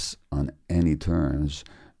 success on any terms,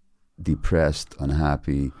 depressed,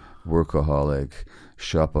 unhappy, workaholic,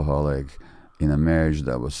 shopaholic, in a marriage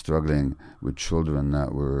that was struggling with children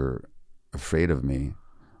that were afraid of me,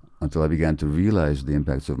 until I began to realize the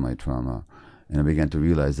impacts of my trauma. And I began to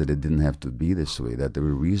realize that it didn't have to be this way, that there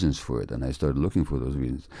were reasons for it, and I started looking for those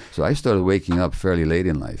reasons. So I started waking up fairly late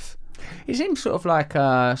in life. It seems sort of like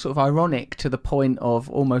sort of ironic to the point of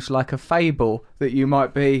almost like a fable that you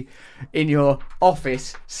might be in your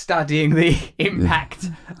office studying the impact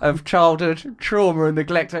of childhood trauma and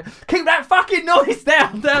neglect. Keep that fucking noise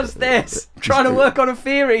downstairs. Trying to work on a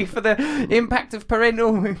theory for the impact of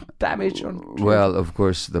parental damage on children. Well, of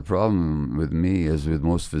course, the problem with me, as with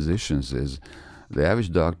most physicians, is the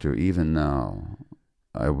average doctor, even now,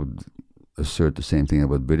 I would assert the same thing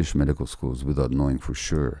about British medical schools without knowing for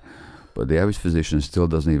sure. But the average physician still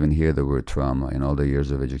doesn't even hear the word trauma in all their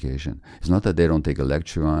years of education. It's not that they don't take a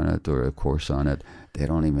lecture on it or a course on it. They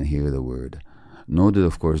don't even hear the word. Nor do,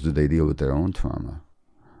 of course, do they deal with their own trauma.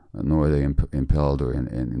 Nor are they impelled or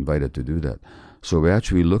invited to do that. So we're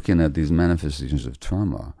actually looking at these manifestations of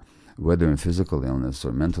trauma, whether in physical illness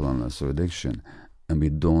or mental illness or addiction, and we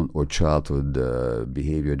don't, or childhood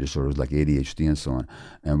behavior disorders like ADHD and so on,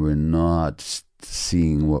 and we're not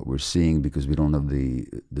seeing what we're seeing because we don't have the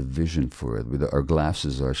vision for it. Our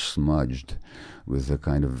glasses are smudged with a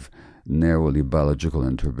kind of narrowly biological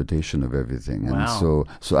interpretation of everything. Wow. And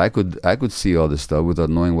so I could see all this stuff without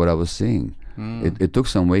knowing what I was seeing. It took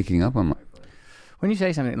some waking up on my part. When you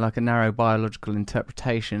say something like a narrow biological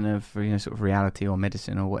interpretation of sort of reality or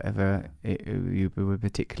medicine or whatever you were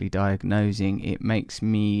particularly diagnosing, it makes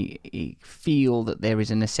me feel that there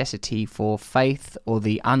is a necessity for faith or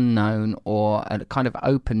the unknown or a kind of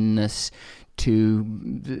openness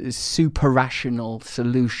to super-rational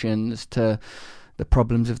solutions to the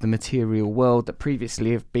problems of the material world that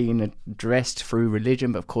previously have been addressed through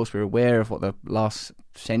religion. But of course we're aware of what the last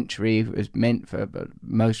century was meant for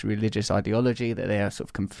most religious ideology, that they are sort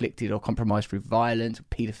of conflicted or compromised through violence,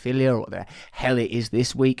 paedophilia, or what the hell it is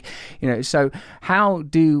this week. So how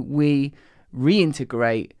do we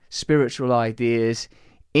reintegrate spiritual ideas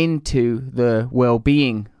into the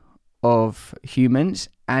well-being of humans,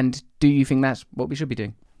 and do you think that's what we should be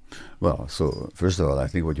doing? Well, so first of all, I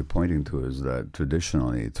think what you're pointing to is that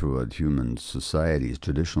traditionally, throughout human societies,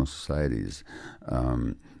 traditional societies,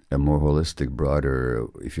 a more holistic, broader,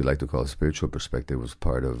 if you like to call it spiritual perspective, was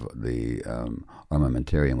part of the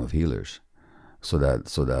armamentarium of healers. So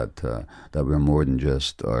that we're more than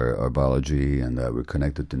just our biology, and that we're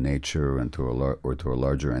connected to nature and to a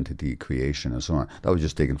larger entity, creation, and so on. That was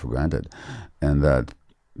just taken for granted, and that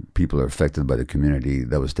people are affected by the community,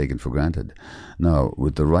 that was taken for granted. Now,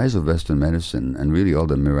 with the rise of Western medicine and really all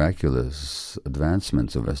the miraculous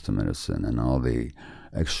advancements of Western medicine and all the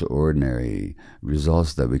extraordinary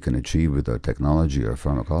results that we can achieve with our technology, our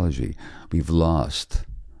pharmacology, we've lost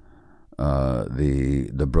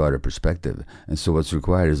the broader perspective. And so what's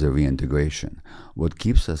required is a reintegration. What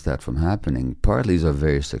keeps us that from happening partly is our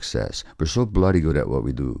very success. We're so bloody good at what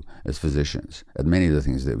we do as physicians, at many of the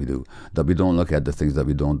things that we do, that we don't look at the things that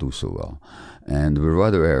we don't do so well. And we're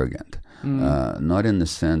rather arrogant, not in the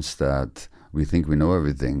sense that we think we know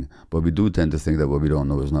everything, but we do tend to think that what we don't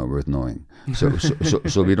know is not worth knowing.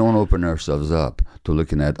 So we don't open ourselves up to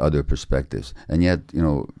looking at other perspectives. And yet,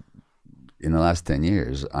 in the last 10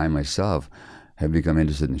 years, I myself have become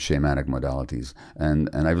interested in shamanic modalities, and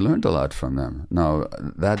I've learned a lot from them. Now,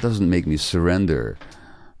 that doesn't make me surrender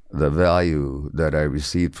the value that I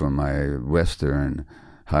received from my Western,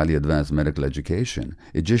 highly advanced medical education.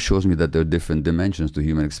 It just shows me that there are different dimensions to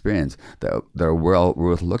human experience that are well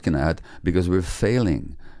worth looking at, because we're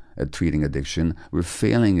failing at treating addiction, we're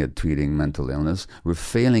failing at treating mental illness, we're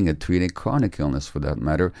failing at treating chronic illness for that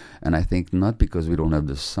matter, and I think not because we don't have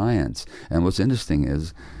the science. And what's interesting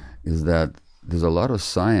is that there's a lot of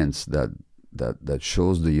science that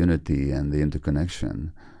shows the unity and the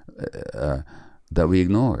interconnection that we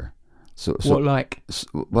ignore. So what like?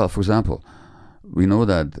 Well, for example, we know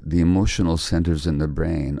that the emotional centers in the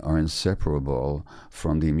brain are inseparable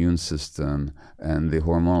from the immune system and the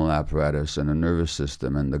hormonal apparatus and the nervous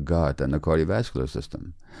system and the gut and the cardiovascular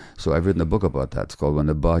system. So I've written a book about that. It's called When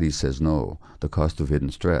the Body Says No, The Cost of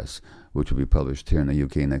Hidden Stress, which will be published here in the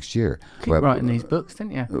UK next year. Keep writing these books,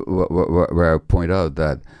 didn't you? Where I point out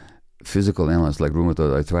that physical illness like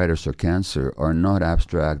rheumatoid arthritis or cancer are not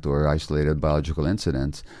abstract or isolated biological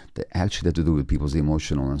incidents. They actually have to do with people's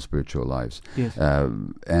emotional and spiritual lives. Yes.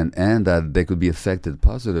 And that they could be affected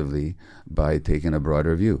positively by taking a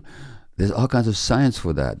broader view. There's all kinds of science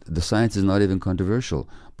for that. The science is not even controversial,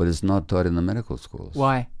 but it's not taught in the medical schools.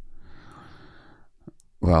 Why?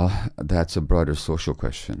 Well, that's a broader social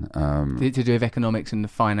question. To do with economics and the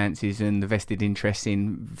finances and the vested interests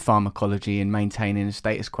in pharmacology and maintaining a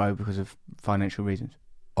status quo because of financial reasons.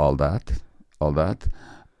 All that.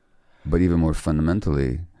 But even more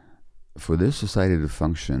fundamentally, for this society to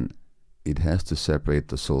function, it has to separate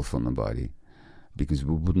the soul from the body, because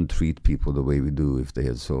we wouldn't treat people the way we do if they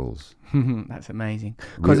had souls. That's amazing.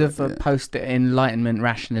 Because of post-Enlightenment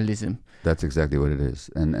rationalism. That's exactly what it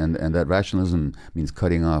is. And that rationalism means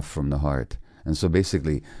cutting off from the heart. And so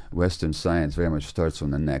basically, Western science very much starts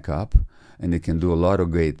from the neck up, and it can do a lot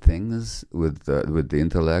of great things with the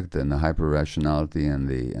intellect and the hyper-rationality and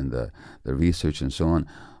the research and so on,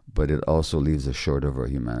 but it also leaves us short of our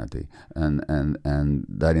humanity. And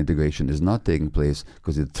that integration is not taking place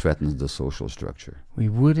because it threatens the social structure. We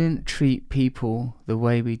wouldn't treat people the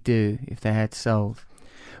way we do if they had souls.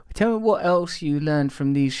 Tell me what else you learned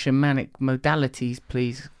from these shamanic modalities,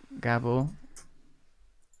 please, Gabor.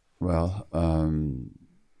 Well,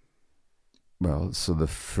 so the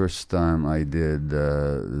first time I did,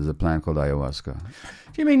 there's a plant called ayahuasca.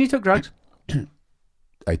 Do you mean you took drugs?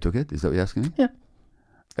 I took it? Is that what you're asking me? Yeah.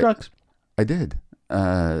 Drugs. I did.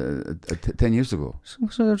 10 years ago. So I'm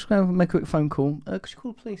just going to make a quick phone call. Could you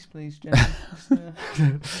call the police, please, Jen?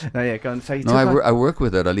 No, yeah, go on. So I work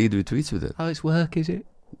with it. I lead retreats with it. Oh, it's work, is it?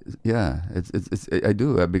 Yeah, it's I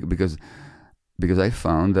do because I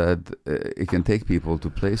found that it can take people to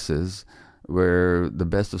places where the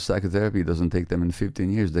best of psychotherapy doesn't take them in 15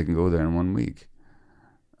 years. They can go there in 1 week.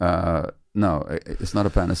 No, it's not a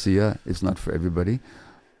panacea. It's not for everybody.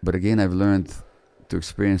 But again, I've learned to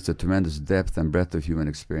experience the tremendous depth and breadth of human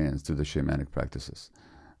experience through the shamanic practices.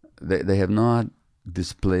 They have not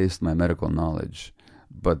displaced my medical knowledge,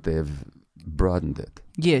 but they've broadened it.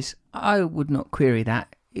 Yes, I would not query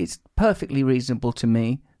that. It's perfectly reasonable to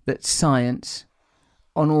me that science,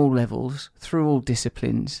 on all levels, through all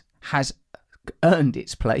disciplines, has earned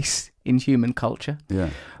its place in human culture.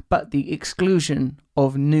 Yeah. But the exclusion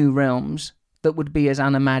of new realms that would be as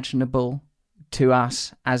unimaginable to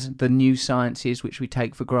us as the new sciences which we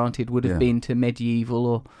take for granted would have been to medieval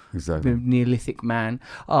or Neolithic man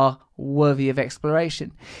are worthy of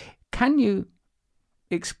exploration. Can you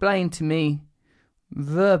explain to me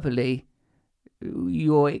verbally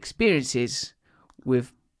your experiences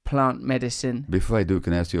with plant medicine. Before I do,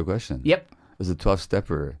 can I ask you a question? Yep. As a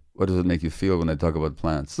 12-stepper, what does it make you feel when I talk about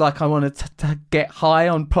plants? It's like I want to get high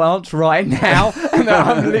on plants right now, and then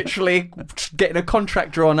I'm literally getting a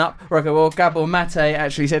contract drawn up where I go, well, Gabor Maté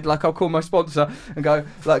actually said, like, I'll call my sponsor and go,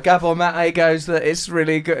 like, Gabor Maté goes that it's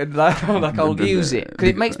really good, like I'll use it. Because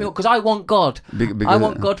it makes me, because I want God. I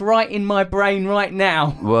want God right in my brain right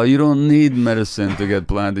now. Well, you don't need medicine to get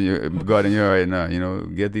God in your right now,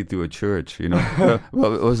 get thee to a church, Well,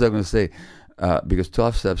 what was I going to say? Because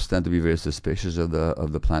 12 steps tend to be very suspicious of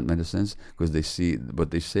the plant medicines, because they see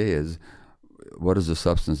what they say is, what is the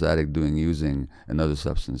substance addict doing using another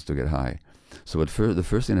substance to get high? So the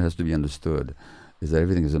first thing that has to be understood is that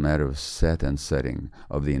everything is a matter of set and setting,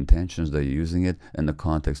 of the intentions that you're using it and the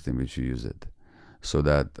context in which you use it. So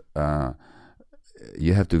that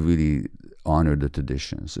you have to really honor the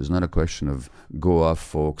traditions. It's not a question of go off,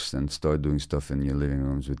 folks, and start doing stuff in your living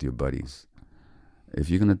rooms with your buddies. If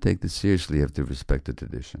you're going to take this seriously, you have to respect the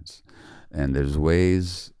traditions. And there's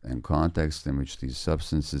ways and contexts in which these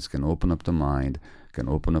substances can open up the mind, can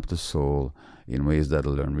open up the soul in ways that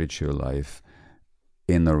will enrich your life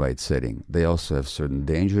in the right setting. They also have certain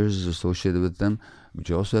dangers associated with them, which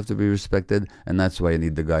also have to be respected, and that's why you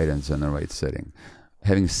need the guidance in the right setting.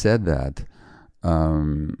 Having said that,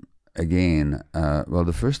 the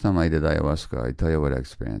first time I did ayahuasca, I tell you what I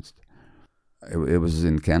experienced. It was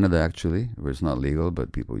in Canada, actually, where it's not legal,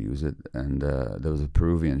 but people use it. And there was a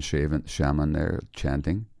Peruvian shaman there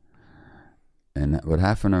chanting. And about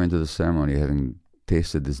half an hour into the ceremony, having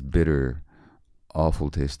tasted this bitter,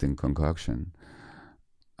 awful-tasting concoction,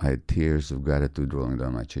 I had tears of gratitude rolling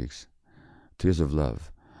down my cheeks. Tears of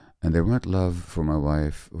love. And they weren't love for my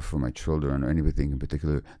wife or for my children or anything in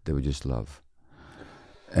particular. They were just love.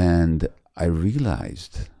 And I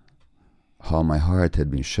realized how my heart had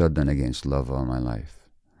been shut down against love all my life.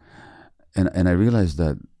 And I realized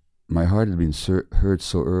that my heart had been hurt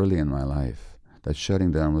so early in my life that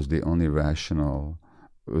shutting down was the only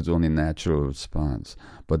only natural response.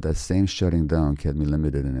 But that same shutting down kept me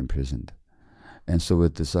limited and imprisoned. And so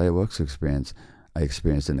with this ayahuasca experience, I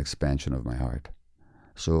experienced an expansion of my heart.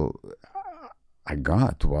 So I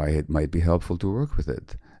got why it might be helpful to work with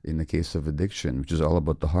it in the case of addiction, which is all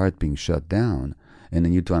about the heart being shut down. And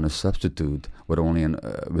then you're trying to substitute what only an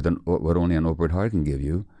open heart can give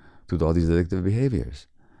you to all these addictive behaviors.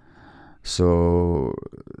 So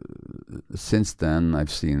since then, I've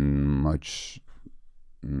seen much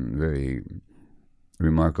very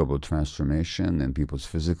remarkable transformation in people's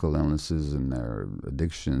physical illnesses and their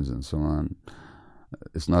addictions and so on.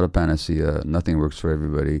 It's not a panacea. Nothing works for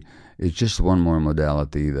everybody. It's just one more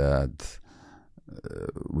modality that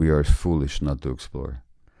we are foolish not to explore.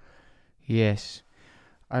 Yes.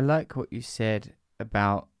 I like what you said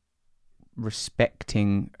about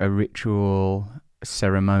respecting a ritual,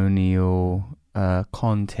 ceremonial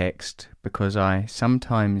context, because I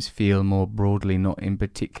sometimes feel more broadly, not in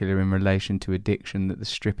particular in relation to addiction, that the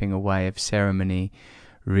stripping away of ceremony,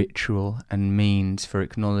 ritual and means for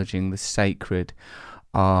acknowledging the sacred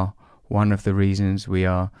are one of the reasons we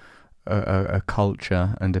are a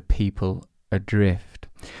culture and a people adrift.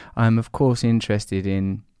 I'm of course interested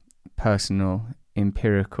in personal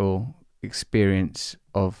empirical experience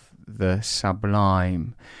of the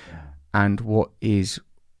sublime and what is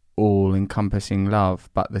all-encompassing love,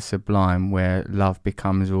 but the sublime, where love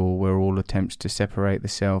becomes all, where all attempts to separate the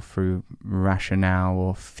self through rationale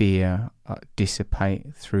or fear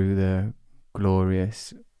dissipate through the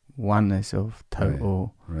glorious oneness of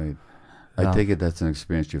total right. love. I take it that's an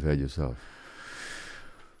experience you've had yourself.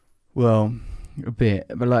 Well, a bit,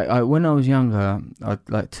 but when I was younger, I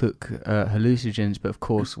took hallucinogens. But of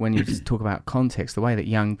course, when you talk about context, the way that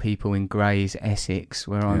young people in Grays, Essex,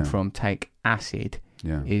 where I'm from, take acid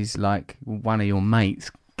is like one of your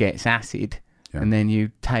mates gets acid, and then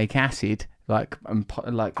you take acid. And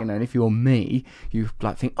if you're me, you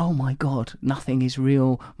think, oh my God, nothing is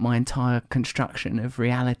real. My entire construction of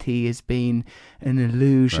reality has been an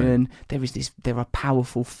illusion. Right. There are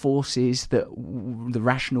powerful forces that the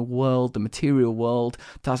rational world, the material world,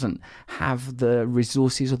 doesn't have the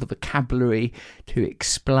resources or the vocabulary to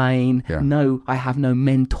explain. Yeah. No, I have no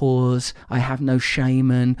mentors. I have no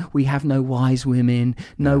shaman. We have no wise women.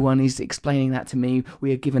 No one is explaining that to me.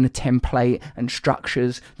 We are given a template and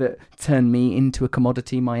structures that turn me into a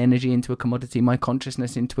commodity, my energy into a commodity, my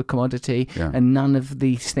consciousness into a commodity, and none of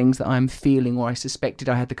these things that I'm feeling or I suspected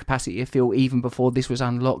I had the capacity to feel even before this was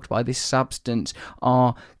unlocked by this substance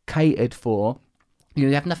are catered for.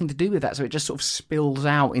 you have nothing to do with that, so it just sort of spills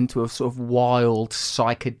out into a sort of wild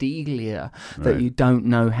psychedelia that you don't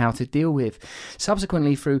know how to deal with.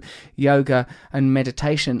 Subsequently, through yoga and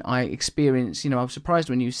meditation, I experienced, I was surprised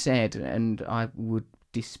when you said, and I would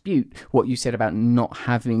dispute what you said about not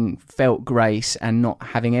having felt grace and not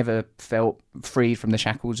having ever felt freed from the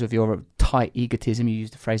shackles of your tight egotism. You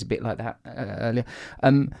used a phrase a bit like that earlier.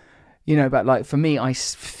 But like for me, I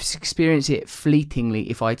experience it fleetingly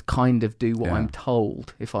if I kind of do what I'm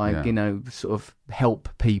told. If I, sort of help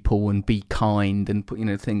people and be kind and put,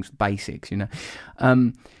 things, basics,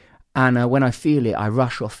 And when I feel it, I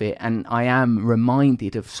rush off it, and I am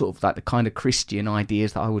reminded of sort of like the kind of Christian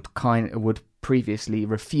ideas that I would previously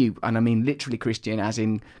refute. And I mean literally Christian, as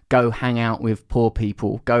in go hang out with poor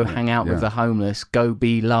people, go hang out with the homeless, go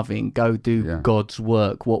be loving, go do God's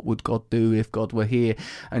work. What would God do if God were here?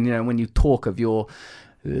 And when you talk of your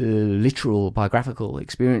literal biographical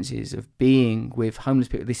experiences of being with homeless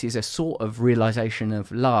people, this is a sort of realization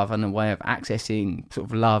of love and a way of accessing sort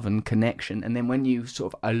of love and connection. And then when you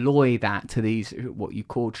sort of alloy that to these what you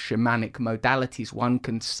called shamanic modalities, one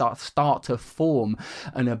can start to form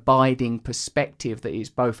an abiding perspective that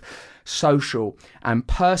is both social and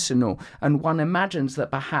personal. And one imagines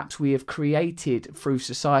that perhaps we have created through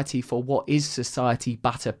society, for what is society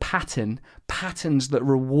but a patterns that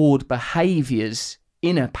reward behaviors,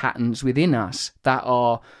 inner patterns within us that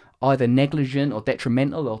are either negligent or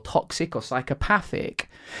detrimental or toxic or psychopathic.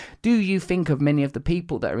 Do you think of many of the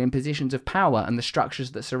people that are in positions of power and the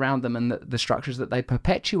structures that surround them and the structures that they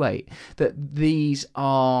perpetuate, that these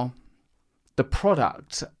are the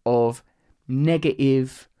product of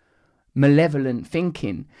negative, malevolent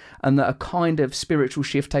thinking, and that a kind of spiritual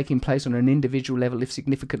shift taking place on an individual level, if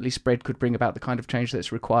significantly spread, could bring about the kind of change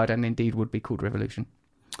that's required and indeed would be called revolution?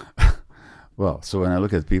 Well, so when I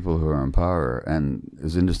look at people who are in power, and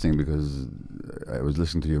it's interesting because I was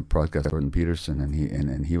listening to your podcast, Jordan Peterson,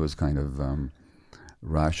 and he was kind of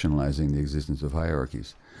rationalizing the existence of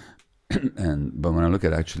hierarchies. But when I look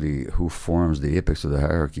at actually who forms the apex of the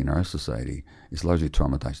hierarchy in our society, it's largely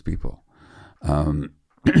traumatized people. For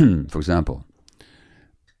example,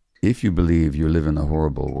 if you believe you live in a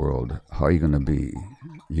horrible world, how are you going to be?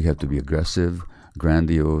 You have to be aggressive,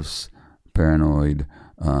 grandiose, paranoid,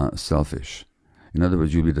 selfish. In other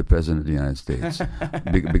words, you'll be the president of the United States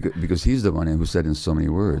because he's the one who said in so many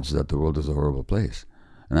words that the world is a horrible place.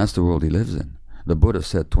 And that's the world he lives in. The Buddha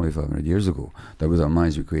said 2,500 years ago that with our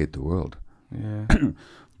minds we create the world. Yeah.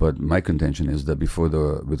 But my contention is that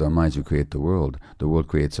with our minds we create the world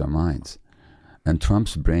creates our minds. And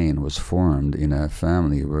Trump's brain was formed in a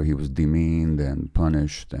family where he was demeaned and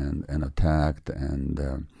punished and attacked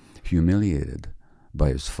and humiliated by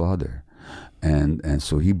his father. And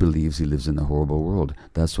so he believes he lives in a horrible world.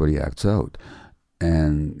 That's what he acts out.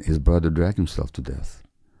 And his brother dragged himself to death.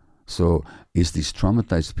 So it's these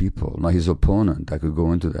traumatized people. Now his opponent, I could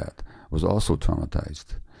go into that, was also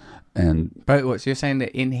traumatized. But what, so you're saying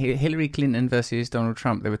that in Hillary Clinton versus Donald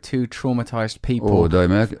Trump, there were two traumatized people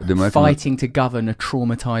fighting to govern a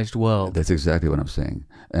traumatized world? That's exactly what I'm saying.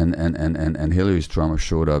 And Hillary's trauma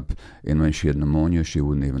showed up in when she had pneumonia, she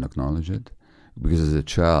wouldn't even acknowledge it. Because as a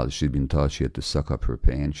child, she'd been taught she had to suck up her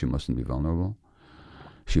pain. She mustn't be vulnerable.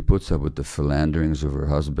 She puts up with the philanderings of her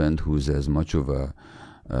husband, who's as much of a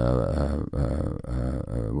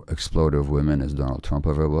exploiter of women as Donald Trump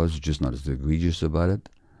ever was, just not as egregious about it.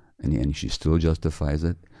 And she still justifies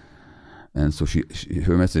it. And so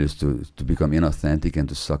her method is to become inauthentic and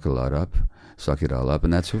to suck it all up.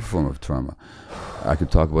 And that's her form of trauma. I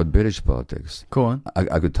could talk about British politics. Go on.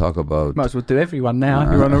 I could talk about... Might as well do everyone now.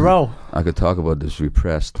 You're on a roll. I could talk about this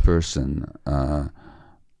repressed person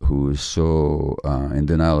who is so in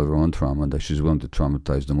denial of her own trauma that she's willing to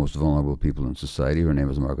traumatize the most vulnerable people in society. Her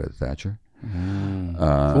name is Margaret Thatcher.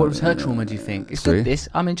 What was her trauma, do you think? It's good, this.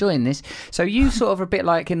 I'm enjoying this. So you sort of a bit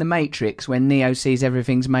like in The Matrix when Neo sees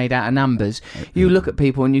everything's made out of numbers. You look at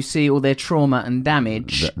people and you see all their trauma and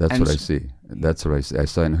damage. That's what I see. That's what I see. I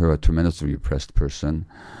saw in her a tremendously repressed person.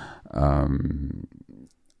 Then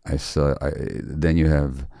you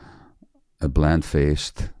have a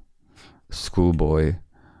bland-faced schoolboy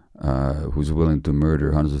who's willing to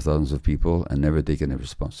murder hundreds of thousands of people and never take any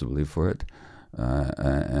responsibility for it.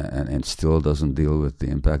 And still doesn't deal with the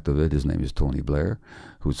impact of it. His name is Tony Blair,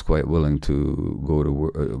 who's quite willing to go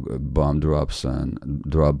to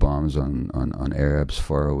drop bombs on Arabs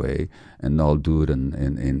far away, and all do it in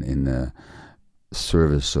the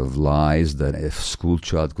service of lies that a school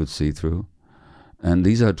child could see through. And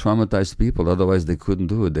these are traumatized people. Otherwise, they couldn't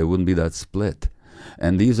do it. They wouldn't be that split.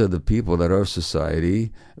 And these are the people that our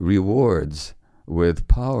society rewards with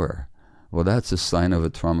power, Well, that's a sign of a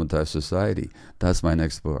traumatized society. That's my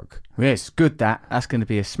next book. Yes, good. That's going to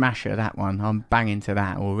be a smasher, that one. I'm banging to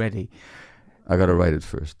that already. I got to write it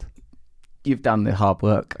first. You've done the hard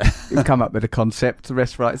work. You've come up with a concept. The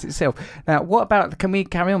rest writes itself. Now, what about, can we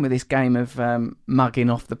carry on with this game of mugging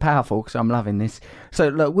off the powerful? Because I'm loving this. So,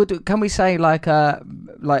 look, can we say like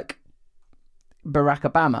Barack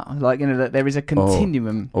Obama? Like, you know, that there is a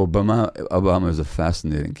continuum. Obama is a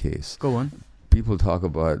fascinating case. Go on. People talk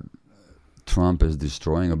about Trump as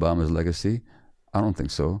destroying Obama's legacy. I don't think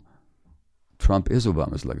so. Trump is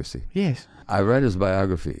Obama's legacy. Yes. I read his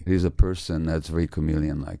biography. He's a person that's very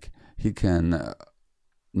chameleon-like. He can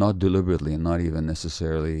not deliberately and not even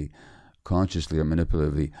necessarily consciously or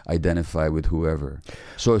manipulatively identify with whoever.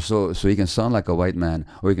 So he can sound like a white man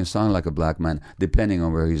or he can sound like a black man, depending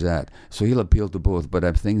on where he's at. So he'll appeal to both. But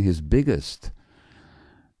I think his biggest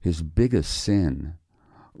sin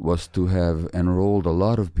was to have enrolled a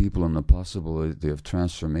lot of people in the possibility of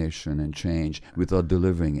transformation and change without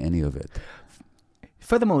delivering any of it.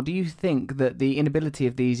 Furthermore, do you think that the inability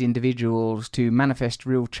of these individuals to manifest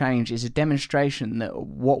real change is a demonstration that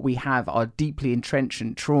what we have are deeply entrenched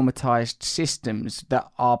and traumatized systems that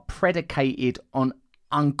are predicated on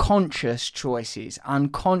unconscious choices,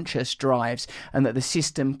 unconscious drives, and that the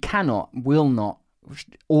system will not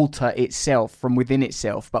alter itself from within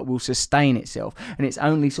itself, but will sustain itself, and it's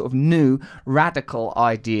only sort of new radical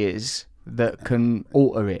ideas that can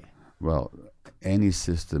alter it? Well, any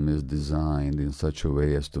system is designed in such a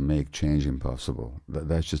way as to make change impossible.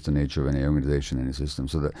 That's just the nature of any organization, any system.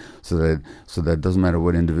 So that doesn't matter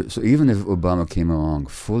what individual. So even if Obama came along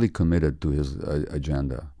fully committed to his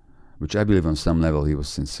agenda, which I believe on some level he was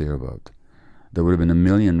sincere about, there would have been a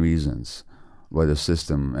million reasons why the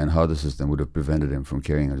system and how the system would have prevented him from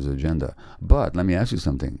carrying out his agenda. But let me ask you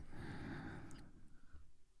something,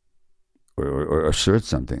 or assert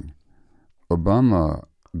something. Obama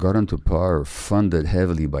got into power funded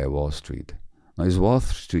heavily by Wall Street. Now, is Wall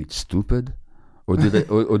Street stupid, or do they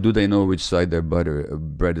or do they know which side their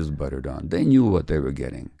bread is buttered on? They knew what they were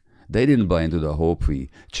getting. They didn't buy into the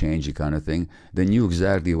hope-free-change kind of thing. They knew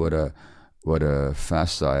exactly what a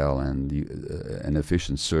facile and an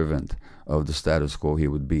efficient servant of the status quo he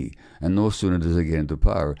would be. And no sooner does he get into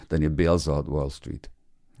power than he bails out Wall Street.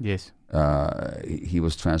 Yes. He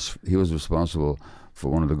was responsible for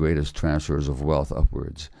one of the greatest transfers of wealth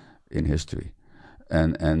upwards in history,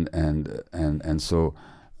 and so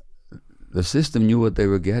the system knew what they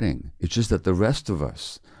were getting. It's just that the rest of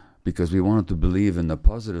us, because we wanted to believe in the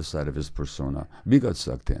positive side of his persona, we got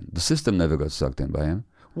sucked in. The system never got sucked in by him.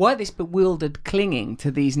 Why this bewildered clinging to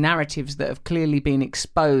these narratives that have clearly been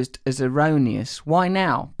exposed as erroneous? Why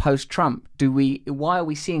now, post-Trump, why are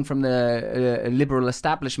we seeing from the liberal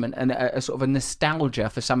establishment a sort of a nostalgia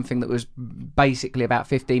for something that was basically about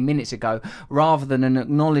 15 minutes ago, rather than an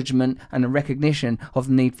acknowledgement and a recognition of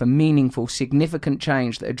the need for meaningful, significant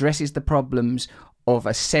change that addresses the problems of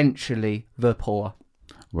essentially the poor?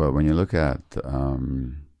 Well, when you look at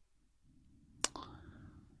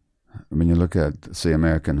say,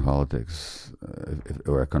 American politics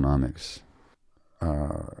or economics,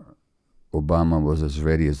 Obama was as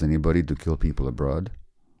ready as anybody to kill people abroad.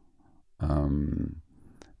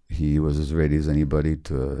 He was as ready as anybody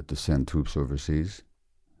to send troops overseas.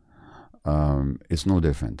 It's no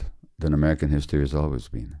different than American history has always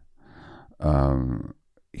been.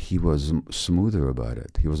 He was smoother about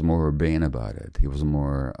it. He was more urbane about it. He was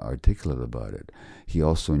more articulate about it. He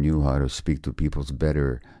also knew how to speak to people's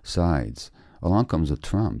better sides. Along comes a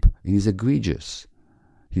Trump, and he's egregious.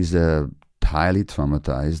 He's a highly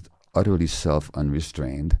traumatized, utterly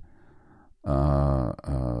self-unrestrained,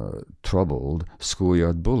 troubled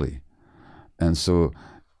schoolyard bully. And so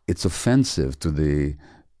it's offensive to the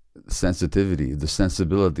sensitivity, the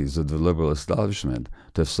sensibilities of the liberal establishment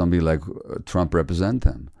to have somebody like Trump represent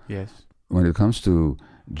them. Yes. When it comes to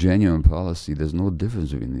genuine policy, there's no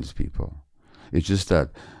difference between these people. It's just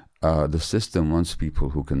that the system wants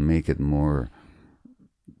people who can make it more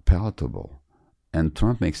palatable, and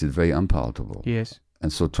Trump makes it very unpalatable. Yes.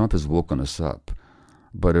 And so Trump has woken us up.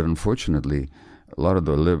 But unfortunately, a lot of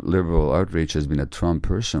the liberal outrage has been at Trump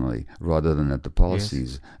personally, rather than at the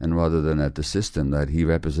policies, yes, and rather than at the system that he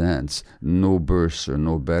represents. No worse or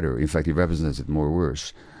no better. In fact, he represents it more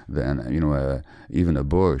worse than even a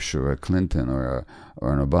Bush or a Clinton or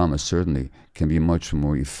an Obama. Certainly can be much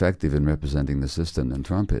more effective in representing the system than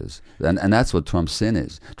Trump is. And that's what Trump's sin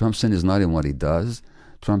is. Trump's sin is not in what he does.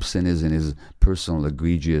 Trump's sin is in his personal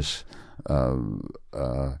egregious,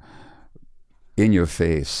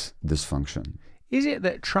 in-your-face dysfunction. Is it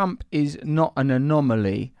that Trump is not an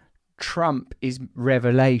anomaly? Trump is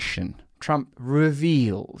revelation. Trump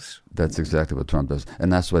reveals. That's exactly what Trump does,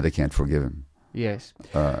 and that's why they can't forgive him. Yes.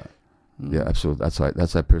 Yeah, absolutely.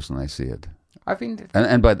 That's how personally I see it. I think.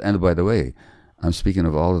 And by the way, I'm speaking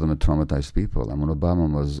of all of them as traumatized people. I mean,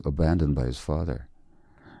 Obama was abandoned by his father,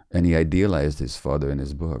 and he idealized his father in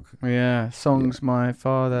his book. Yeah, songs my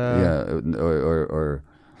father. Yeah, or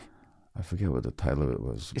I forget what the title of it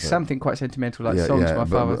was. It's something quite sentimental, like songs my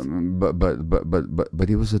father. But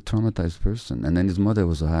he was a traumatized person, and then his mother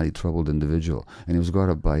was a highly troubled individual, and he was brought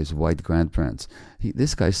up by his white grandparents.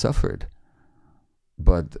 This guy suffered,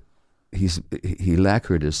 but he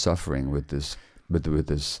lacquered his suffering with this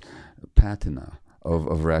patina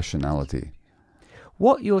of rationality.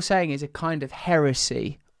 What you're saying is a kind of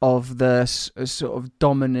heresy of the sort of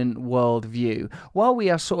dominant worldview, while we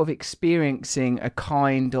are sort of experiencing a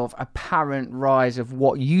kind of apparent rise of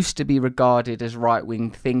what used to be regarded as right-wing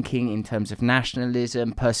thinking in terms of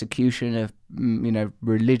nationalism, persecution of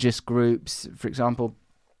religious groups, for example.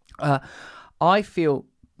 I feel,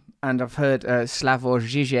 and I've heard Slavoj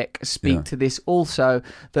Žižek speak to this also,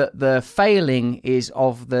 that the failing is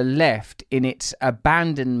of the left in its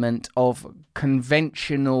abandonment of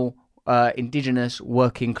conventional indigenous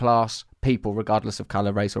working class people, regardless of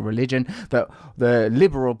colour, race or religion. That the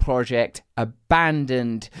liberal project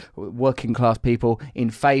abandoned working class people in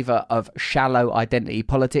favour of shallow identity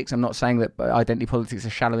politics. I'm not saying that identity politics are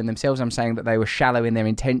shallow in themselves. I'm saying that they were shallow in their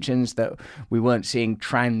intentions, that we weren't seeing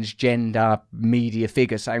transgender media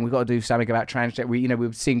figures saying we've got to do something about transgender. We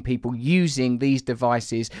were seeing people using these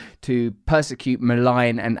devices to persecute,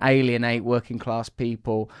 malign and alienate working class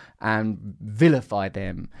people and vilify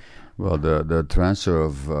them. Well, the transfer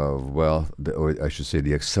of wealth, or I should say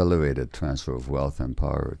the accelerated transfer of wealth and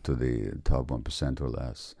power to the top 1% or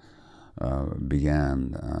less,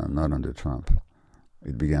 began not under Trump.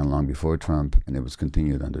 It began long before Trump, and it was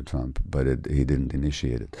continued under Trump, but he didn't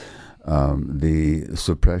initiate it. The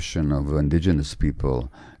suppression of indigenous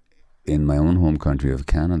people in my own home country of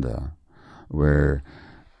Canada, where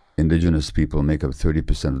indigenous people make up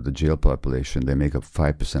 30% of the jail population, they make up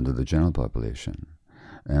 5% of the general population.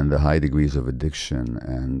 And the high degrees of addiction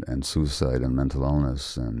and suicide and mental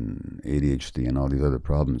illness and ADHD and all these other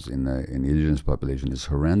problems in the indigenous population is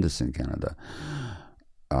horrendous in Canada.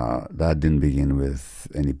 That didn't begin with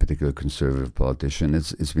any particular conservative politician.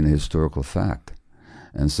 It's been a historical fact.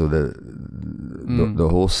 And so the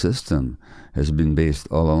whole system has been based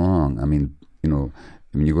all along. I mean,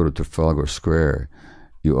 when you go to Trafalgar Square,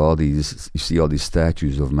 you see all these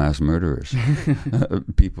statues of mass murderers,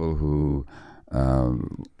 people who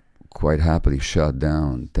quite happily shot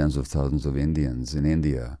down tens of thousands of Indians in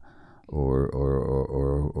India, or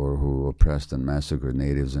who oppressed and massacred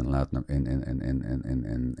natives in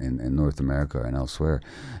in North America and elsewhere,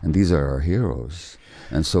 and these are our heroes.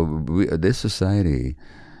 And so this society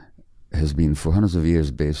has been for hundreds of years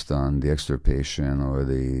based on the extirpation or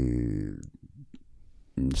the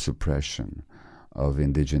suppression of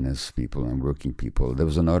indigenous people and working people. There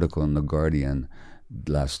was an article in The Guardian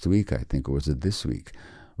last week, I think, or was it this week,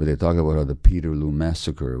 where they talk about how the Peterloo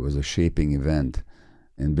Massacre was a shaping event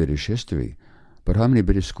in British history. But how many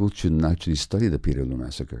British school children actually study the Peterloo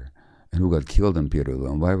Massacre? And who got killed in Peterloo,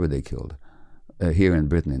 and why were they killed? Here in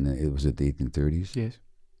Britain, it was the 1830s. Yes.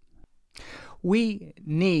 We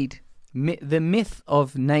need the myth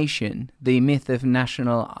of nation, the myth of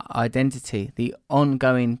national identity, the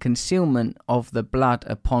ongoing concealment of the blood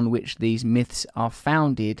upon which these myths are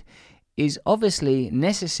founded is obviously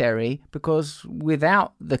necessary, because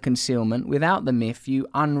without the concealment, without the myth, you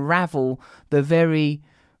unravel the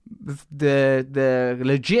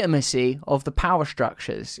legitimacy of the power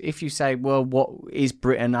structures. If you say, well, what is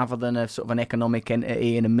Britain other than a sort of an economic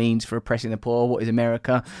entity and a means for oppressing the poor? What is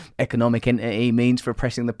America? Economic entity, means for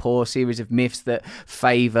oppressing the poor, series of myths that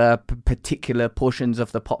favour particular portions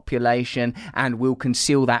of the population and will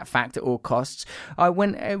conceal that fact at all costs.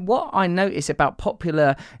 What I notice about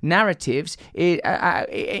popular narratives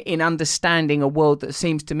in understanding a world that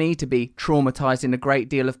seems to me to be traumatised in a great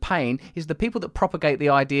deal of pain is the people that propagate the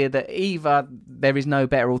idea that either there is no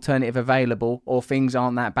better alternative available, or things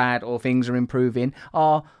aren't that bad, or things are improving.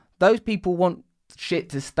 Those people want shit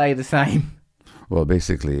to stay the same. Well,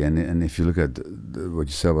 basically, and if you look at what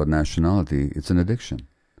you say about nationality, it's an addiction.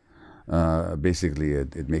 Basically,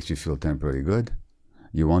 it makes you feel temporarily good.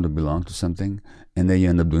 You want to belong to something, and then you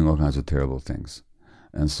end up doing all kinds of terrible things.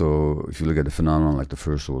 And so if you look at the phenomenon like the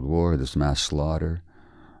First World War, this mass slaughter,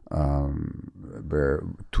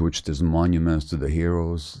 to which there's monuments to the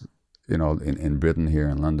heroes, in Britain, here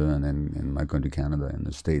in London, and in my country, Canada, in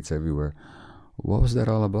the States, everywhere. What was that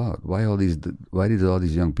all about? Why did all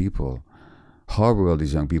these young people, how were all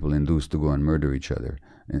these young people induced to go and murder each other?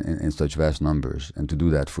 in such vast numbers, and to do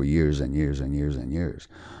that for years and years and years and years,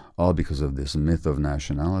 all because of this myth of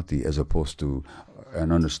nationality as opposed to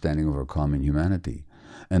an understanding of our common humanity.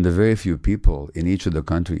 And the very few people in each of the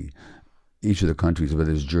countries,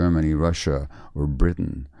 whether it's Germany, Russia, or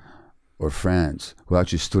Britain, or France, who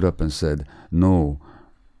actually stood up and said, no,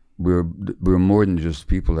 we're more than just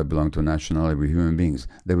people that belong to a nationality, we're human beings.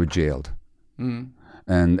 They were jailed.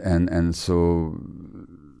 And so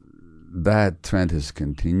that trend has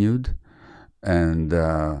continued, and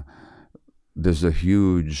there's a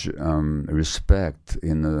huge respect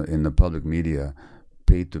in the public media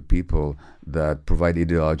paid to people that provide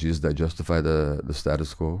ideologies that justify the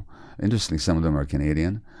status quo. Interestingly, some of them are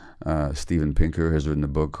Canadian. Steven Pinker has written a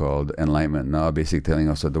book called Enlightenment Now, basically telling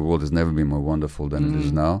us that the world has never been more wonderful than it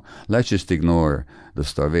is now. Let's just ignore the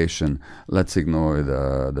starvation. Let's ignore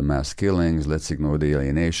the mass killings. Let's ignore the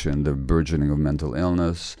alienation, the burgeoning of mental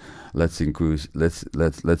illness. Let's ignore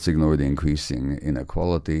the increasing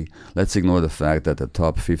inequality. Let's ignore the fact that the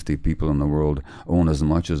top 50 people in the world own as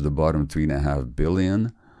much as the bottom 3.5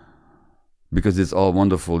 billion, because it's all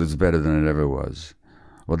wonderful. It's better than it ever was.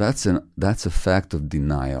 Well, that's a fact of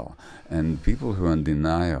denial, and people who are in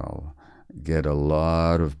denial get a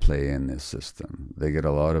lot of play in this system. They get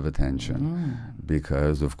a lot of attention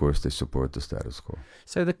because, of course, they support the status quo.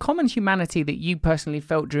 So the common humanity that you personally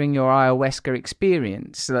felt during your ayahuasca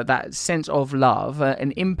experience, that sense of love,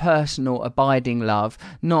 an impersonal, abiding love,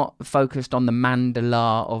 not focused on the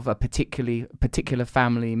mandala of a particular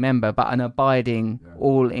family member, but an abiding,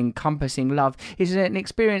 all-encompassing love, is an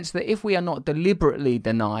experience that, if we are not deliberately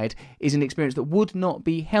denied, is an experience that would not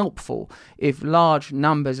be helpful if large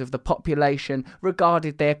numbers of the population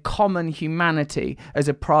regarded their common humanity as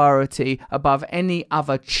a priority above any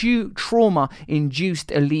other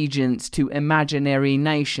trauma-induced allegiance to imaginary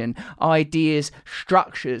nation, ideas,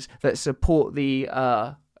 structures that support the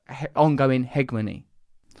ongoing hegemony.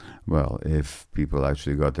 Well, if people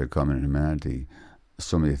actually got their common humanity,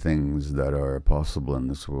 so many things that are possible in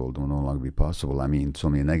this world will no longer be possible. I mean, so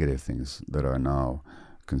many negative things that are now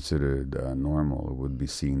considered normal would be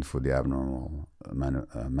seen for the abnormal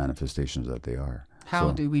manifestations that they are.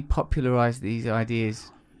 How do we popularize these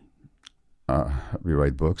ideas? We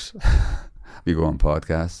write books. We go on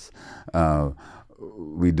podcasts.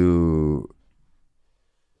 We do.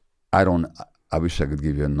 I wish I could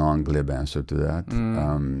give you a non-glib answer to that.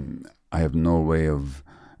 I have no way of.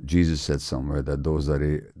 Jesus said somewhere that those that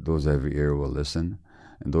have ear will listen,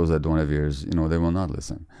 and those that don't have ears, they will not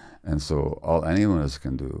listen. And so all any one of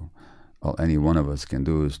us can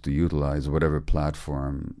do is to utilize whatever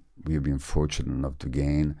platform we've been fortunate enough to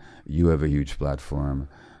gain. You have a huge platform.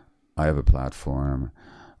 I have a platform.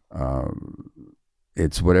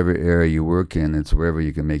 It's whatever area you work in. It's wherever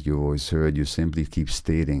you can make your voice heard. You simply keep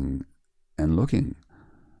stating and looking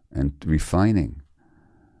and refining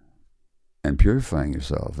and purifying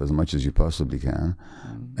yourself as much as you possibly can,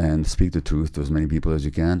 and speak the truth to as many people as you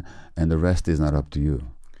can, and the rest is not up to you.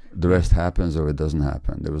 The rest happens or it doesn't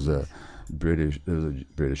happen. There was a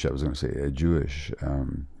Jewish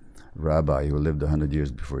rabbi who lived 100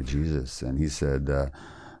 years before Jesus, and he said,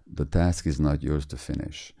 the task is not yours to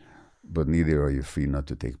finish, but neither are you free not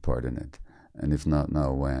to take part in it. And if not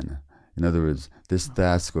now, when? In other words, this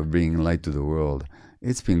task of bringing light to the world,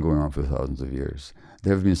 it's been going on for thousands of years.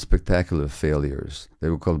 There have been spectacular failures. They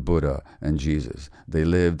were called Buddha and Jesus. They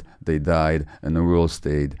lived, they died, and the world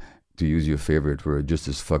stayed, to use your favorite word, just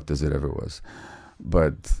as fucked as it ever was.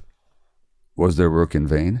 But was their work in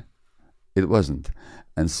vain? It wasn't.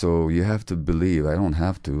 And so you have to believe, I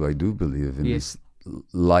do believe in this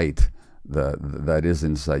light that is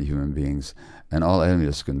inside human beings. And all any of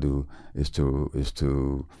us can do is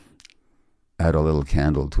to add a little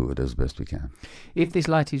candle to it as best we can. If this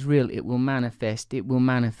light is real, it will manifest, it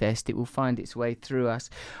will find its way through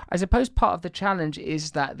us. I suppose part of the challenge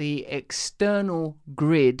is that the external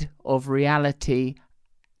grid of reality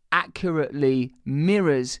accurately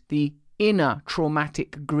mirrors the inner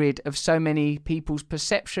traumatic grid of so many people's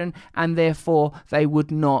perception, and therefore they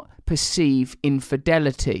would not perceive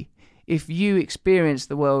infidelity. If you experience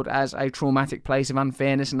the world as a traumatic place of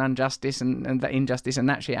unfairness and injustice and that injustice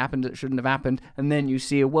and actually happened that shouldn't have happened, and then you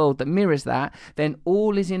see a world that mirrors that, then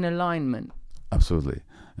all is in alignment. Absolutely.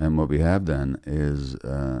 And what we have then is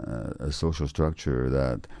a social structure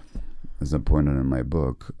that, as I pointed in my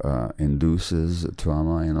book, induces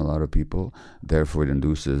trauma in a lot of people. Therefore, it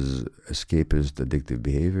induces escapist, addictive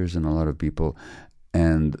behaviors in a lot of people.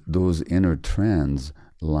 And those inner trends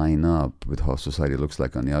line up with how society looks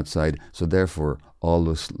like on the outside. So therefore, all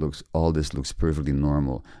this looks perfectly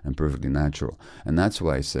normal and perfectly natural. And that's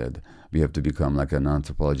why I said we have to become like an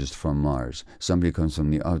anthropologist from Mars. Somebody comes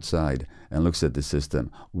from the outside and looks at the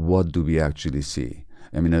system. What do we actually see?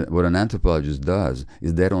 I mean, what an anthropologist does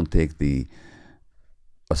is they don't take the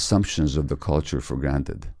assumptions of the culture for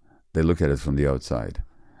granted. They look at it from the outside.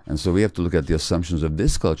 And so we have to look at the assumptions of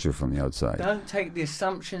this culture from the outside. Don't take the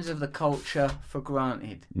assumptions of the culture for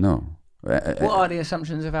granted. No. What are the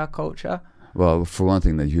assumptions of our culture? Well, for one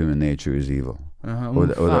thing, that human nature is evil.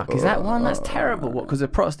 Is that one? That's terrible. What? Because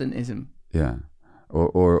of Protestantism? Yeah.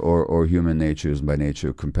 Or human nature is by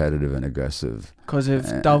nature competitive and aggressive. Because of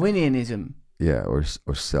Darwinianism? Yeah, or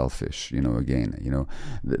selfish.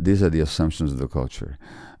 These are the assumptions of the culture.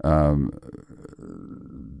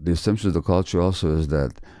 The assumption of the culture also is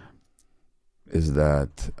that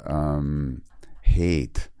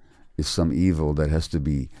hate is some evil that has to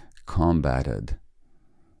be combated.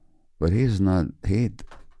 But hate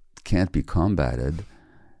can't be combated.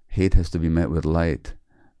 Hate has to be met with light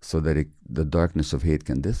so that the darkness of hate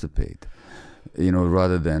can dissipate.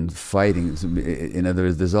 Rather than fighting. In other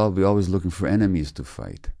words, we're always looking for enemies to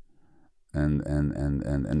fight. And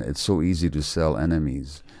it's so easy to sell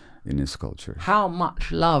enemies in this culture. How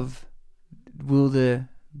much love will the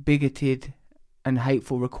bigoted and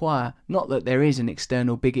hateful require? Not that there is an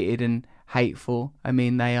external bigoted and hateful. I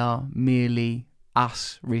mean, they are merely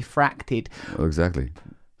us refracted. Well, exactly.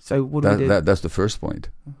 So what do we do? That's the first point.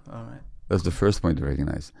 All right. That's the first point to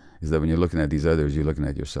recognize, is that when you're looking at these others, you're looking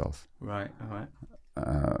at yourself. Right, all right.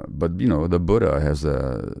 But, the Buddha there's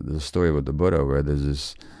a story about the Buddha where there's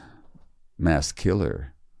this mass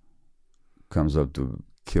killer comes up to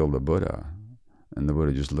kill the Buddha, and the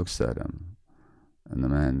Buddha just looks at him, and the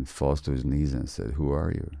man falls to his knees and said, "Who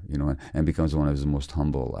are you?" And becomes one of his most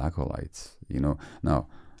humble acolytes. Now,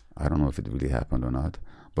 I don't know if it really happened or not,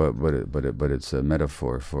 but it's a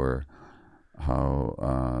metaphor for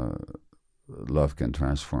how love can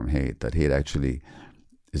transform hate. That hate actually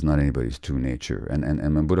is not anybody's true nature. And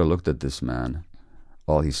when Buddha looked at this man,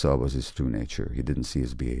 all he saw was his true nature. He didn't see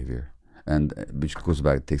his behavior. And which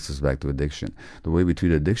takes us back to addiction. The way we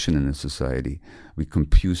treat addiction in a society, we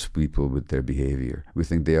confuse people with their behavior. We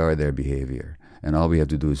think they are their behavior. And all we have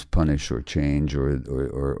to do is punish or change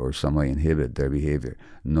or some way inhibit their behavior.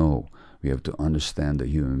 No, we have to understand the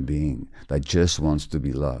human being that just wants to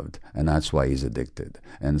be loved. And that's why he's addicted.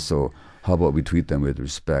 And so how about we treat them with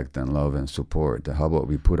respect and love and support? How about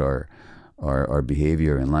we put our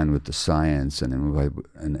behavior in line with the science and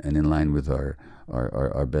in line with our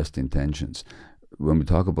best intentions? When we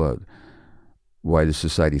talk about why the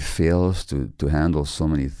society fails to handle so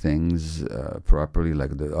many things properly,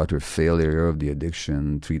 like the utter failure of the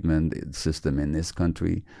addiction treatment system in this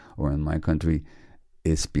country or in my country,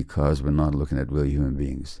 it's because we're not looking at real human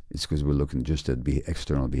beings. It's because we're looking just at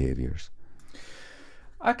external behaviors.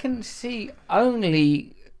 I can see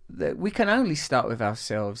only that we can only start with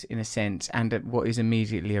ourselves in a sense and at what is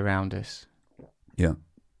immediately around us. Yeah.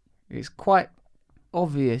 It's quite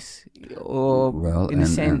obvious, or in a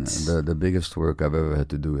sense. And the biggest work I've ever had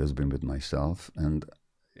to do has been with myself. And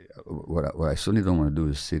what I certainly don't want to do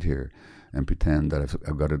is sit here and pretend that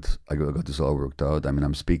I got this all worked out. I mean,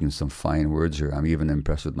 I'm speaking some fine words here. I'm even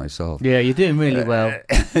impressed with myself. Yeah, you're doing really well.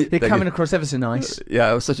 You're coming across ever so nice. Yeah,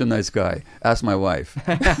 I was such a nice guy. Ask my wife.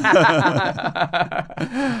 I,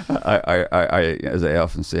 as I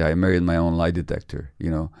often say, I married my own lie detector,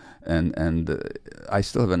 and I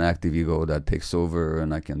still have an active ego that takes over,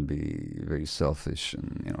 and I can be very selfish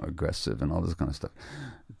and aggressive and all this kind of stuff.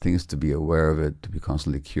 Things to be aware of it, to be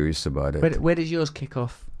constantly curious about it. But where does yours kick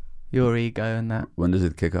off? Your ego and that. When does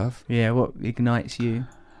it kick off? Yeah, what ignites you?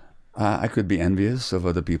 I could be envious of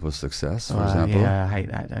other people's success, for example. Yeah, I hate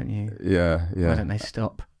that, don't you? Yeah. Why don't they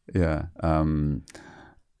stop? Yeah.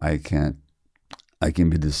 I can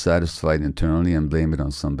be dissatisfied internally and blame it on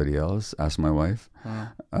somebody else. Ask my wife.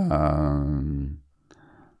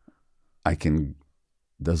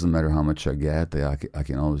 Doesn't matter how much I get, I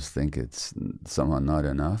can always think it's somehow not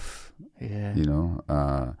enough. Yeah.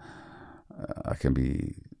 I can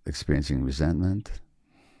be experiencing resentment.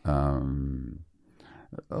 What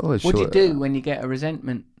do you do when you get a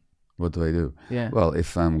resentment? What do I do? Yeah. Well,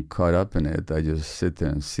 if I'm caught up in it, I just sit there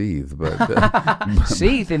and seethe. But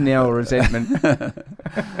seethe in the old resentment.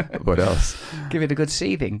 What else? Give it a good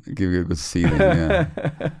seething. Give it a good seething. Yeah.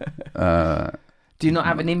 Do you not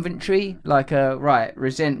have an inventory? Like, right,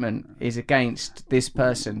 resentment is against this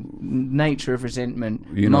person. Nature of resentment,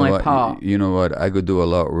 part. You know what? I could do a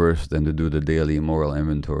lot worse than to do the daily moral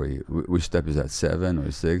inventory. Which step is that, 7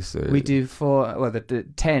 or 6? We do 4, well, the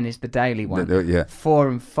 10 is the daily one. 4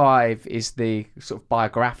 and 5 is the sort of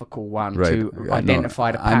biographical one to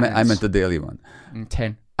identify the patterns. I meant the daily one.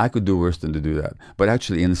 10. I could do worse than to do that. But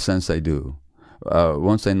actually, in a sense, I do.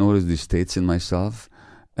 Once I notice these states in myself,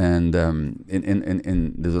 and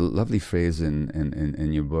there's a lovely phrase in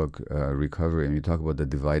your book, Recovery, and you talk about the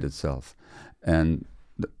divided self. And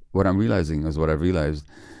what I've realized is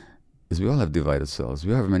we all have divided selves.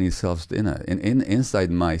 We have many selves inside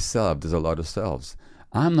myself. There's a lot of selves.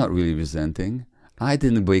 I'm not really resenting. I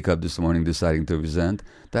didn't wake up this morning deciding to resent.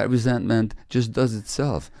 That resentment just does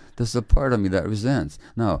itself. There's a part of me that resents.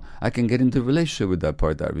 Now, I can get into a relationship with that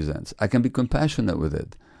part that resents. I can be compassionate with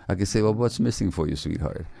it. I can say, well, what's missing for you,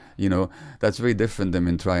 sweetheart? That's very different than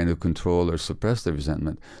in trying to control or suppress the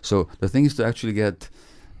resentment. So the thing is to actually get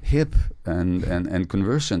hip and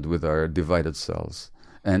conversant with our divided selves,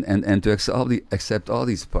 and to accept all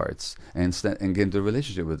these parts and get into a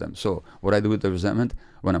relationship with them. So what I do with the resentment,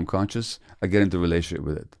 when I'm conscious, I get into a relationship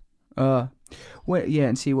with it.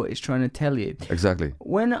 And see what it's trying to tell you. Exactly.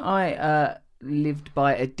 When I lived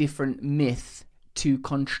by a different myth to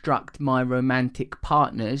construct my romantic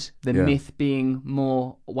partners, the myth being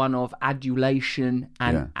more one of adulation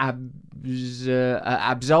and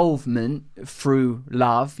absolvement through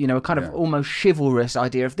love, a kind of almost chivalrous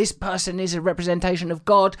idea of this person is a representation of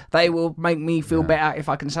God, they will make me feel better if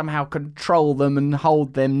I can somehow control them and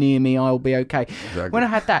hold them near me, I'll be okay. Exactly. When I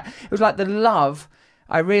had that, it was like the love,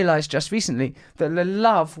 I realised just recently that the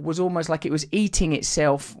love was almost like it was eating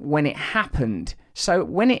itself when it happened. So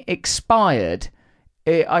when it expired,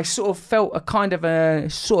 I sort of felt a kind of a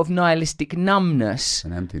sort of nihilistic numbness.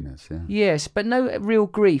 An emptiness, yeah. Yes, but no real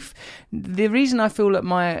grief. The reason I feel that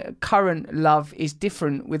my current love is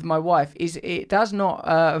different with my wife is it does not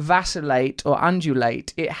vacillate or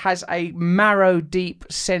undulate. It has a marrow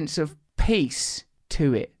deep sense of peace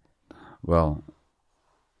to it. Well,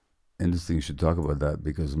 interesting you should talk about that,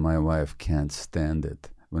 because my wife can't stand it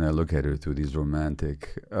when I look at her through these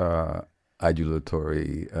romantic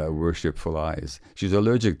adulatory, worshipful eyes. She's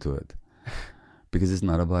allergic to it because it's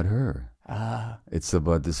not about her. It's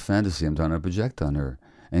about this fantasy I'm trying to project on her.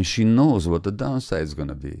 And she knows what the downside is going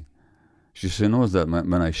to be. She knows that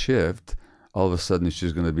when I shift, all of a sudden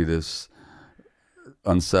she's going to be this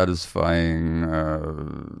unsatisfying,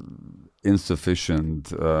 insufficient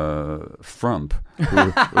frump who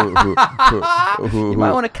you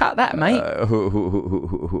might want to cut that, mate.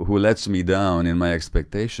 Who lets me down in my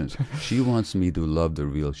expectations. She wants me to love the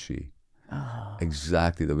real she.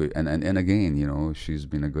 Exactly the way. And again, she's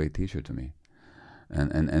been a great teacher to me.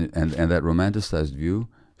 And that romanticized view,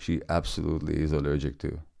 she absolutely is allergic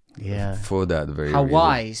to. Yeah. For that very How reason.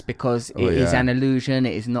 Wise, because it is an illusion,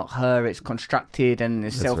 it is not her, it's constructed and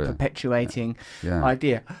it's self-perpetuating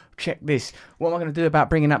idea. Check this. What am I going to do about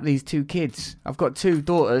bringing up these 2 kids? I've got 2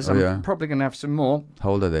 daughters. I'm probably going to have some more.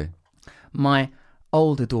 How old are they? My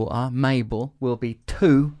older daughter, Mabel, will be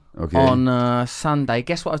 2 on Sunday.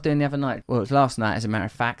 Guess what I was doing the other night? Well, it was last night, as a matter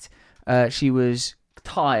of fact. She was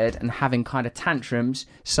tired and having kind of tantrums.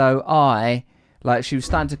 So she was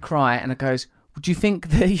starting to cry, and I goes, would you think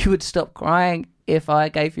that you would stop crying if I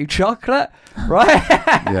gave you chocolate? Right?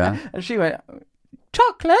 Yeah. And she went,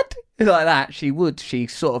 chocolate? Like that. She would. She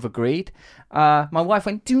sort of agreed. My wife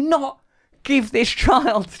went, do not give this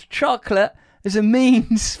child chocolate as a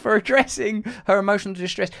means for addressing her emotional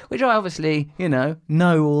distress, which I obviously, know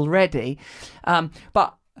already.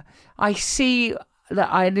 But I see that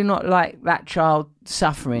I do not like that child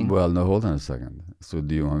suffering. Well, no, hold on a second. So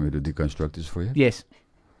do you want me to deconstruct this for you? Yes.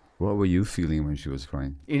 What were you feeling when she was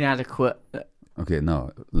crying? Inadequate. Okay,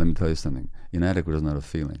 now, let me tell you something. Inadequate is not a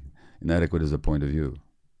feeling. Inadequate is a point of view.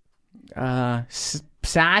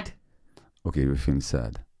 Sad? Okay, you're feeling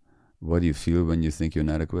sad. What do you feel when you think you're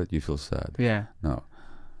inadequate? You feel sad. Yeah. Now,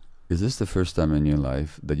 is this the first time in your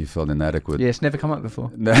life that you felt inadequate? Yeah, it's never come up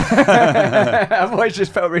before. I've always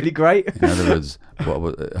just felt really great. In other words,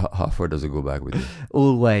 how far does it go back with you?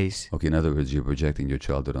 Always. Okay, in other words, you're projecting your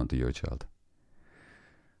childhood onto your child.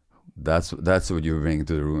 That's what you were bringing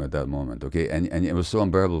to the room at that moment, okay? And it was so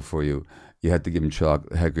unbearable for you. You had to give him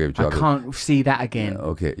chocolate. I can't see that again.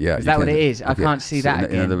 Okay, yeah. Is that what it is? Okay. I can't see that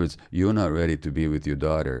again. In other words, you're not ready to be with your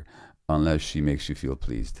daughter unless she makes you feel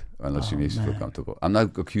pleased, unless she makes you feel comfortable. I'm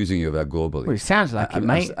not accusing you of that globally. Well, it sounds like it,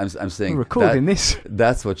 mate. I'm saying we're recording this.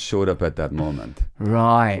 That's what showed up at that moment.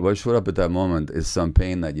 Right. What showed up at that moment is some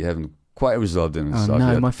pain that you haven't quite resolved in yourself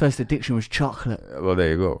no, yet. My first addiction was chocolate. Well, there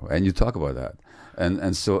you go. And you talk about that.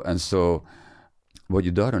 and so what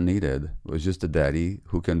your daughter needed was just a daddy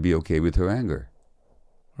who can be okay with her anger.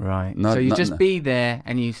 Right. So you just be there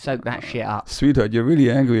and you soak that shit up. Sweetheart, you're really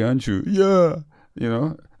angry, aren't you? Yeah. You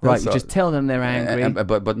know. Right. You just tell them they're angry.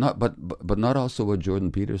 But not also what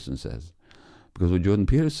Jordan Peterson says, because what Jordan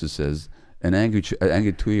Peterson says, an angry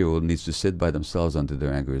 2-year-old needs to sit by themselves until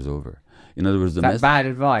their anger is over. In other words, that's bad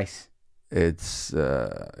advice. It's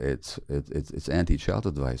anti-child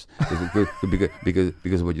advice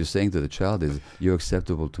because what you're saying to the child is, you're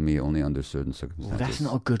acceptable to me only under certain circumstances. Well, that's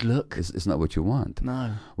not a good look. It's not what you want.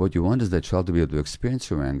 No. What you want is that child to be able to experience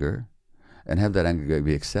your anger and have that anger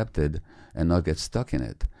be accepted and not get stuck in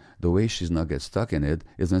it. The way she's not get stuck in it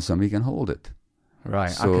is when somebody can hold it.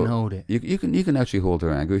 Right, So I can hold it. You can actually hold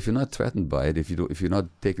her anger if you're not threatened by it. If you're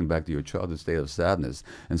not taken back to your childhood state of sadness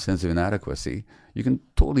and sense of inadequacy, you can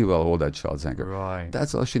totally well hold that child's anger. Right.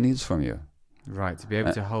 That's all she needs from you. Right, to be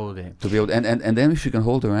able to hold it. To be able, and then if she can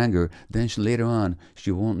hold her anger, then later on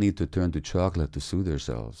she won't need to turn to chocolate to soothe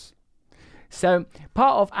herself. So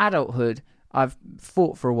part of adulthood, I've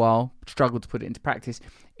thought for a while, struggled to put it into practice,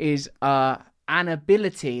 is an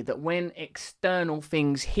ability that when external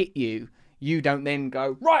things hit you, you don't then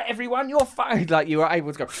go, right, everyone, you're fine. Like, you are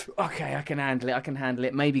able to go, okay, I can handle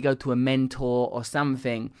it. Maybe go to a mentor or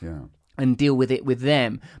something. Yeah. And deal with it with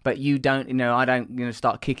them, but you don't. I don't.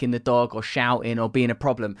 Start kicking the dog or shouting or being a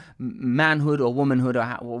problem. Manhood or womanhood or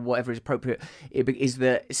whatever is appropriate is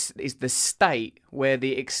the state where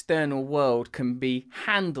the external world can be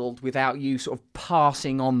handled without you sort of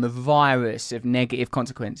passing on the virus of negative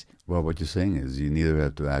consequence. Well, what you're saying is you neither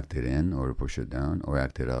have to act it in or push it down or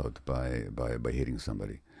act it out by hitting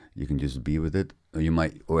somebody. You can just be with it,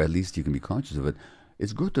 or at least you can be conscious of it.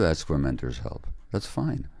 It's good to ask for a mentor's help. That's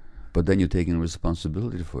fine. But then you're taking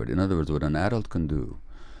responsibility for it. In other words, what an adult can do,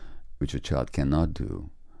 which a child cannot do,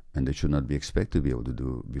 and they should not be expected to be able to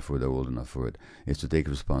do before they're old enough for it, is to take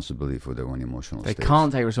responsibility for their own emotional states. They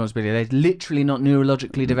can't take responsibility. They're literally not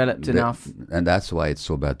neurologically developed enough. And that's why it's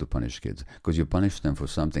so bad to punish kids, because you punish them for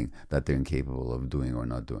something that they're incapable of doing or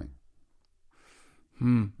not doing.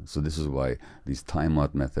 So this is why these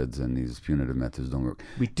time-out methods and these punitive methods don't work.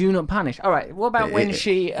 We do not punish. All right. What about when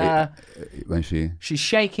she's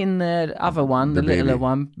shaking the other one, the littler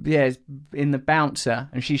one, in the bouncer,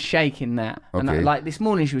 and she's shaking that. Okay. And like this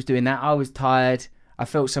morning, she was doing that. I was tired. I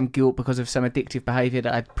felt some guilt because of some addictive behaviour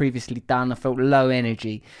that I'd previously done. I felt low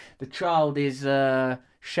energy. The child is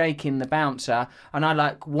shaking the bouncer, and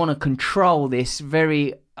I want to control this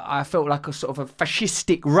very. I felt like a sort of a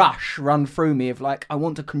fascistic rush run through me of I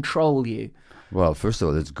want to control you. Well, first of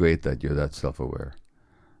all, it's great that you're that self-aware,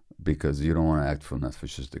 because you don't want to act from that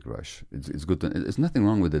fascistic rush. It's good. There's nothing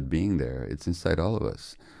wrong with it being there. It's inside all of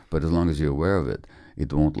us. But as long as you're aware of it,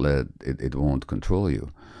 it won't control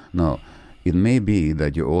you. Now, it may be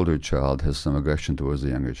that your older child has some aggression towards the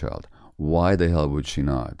younger child. Why the hell would she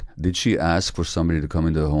not? Did she ask for somebody to come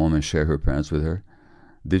into the home and share her parents with her?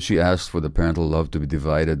 Did she ask for the parental love to be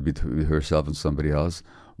divided between herself and somebody else?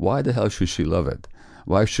 Why the hell should she love it?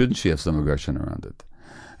 Why shouldn't she have some aggression around it?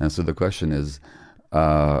 And so the question is,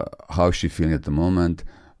 how is she feeling at the moment?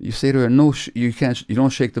 You say to her, no, you can't. You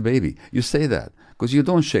don't shake the baby. You say that because you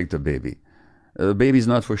don't shake the baby. The baby's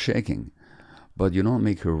not for shaking. But you don't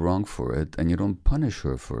make her wrong for it, and you don't punish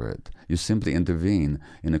her for it. You simply intervene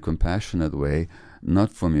in a compassionate way,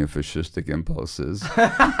 not from your fascistic impulses.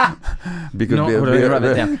 Because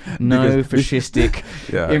no fascistic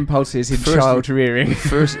impulses in child rearing.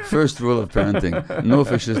 First rule of parenting: no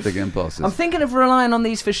fascistic impulses. I'm thinking of relying on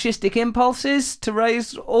these fascistic impulses to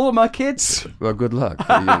raise all of my kids. Well, good luck.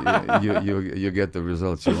 You get the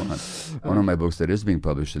results you want. One of my books that is being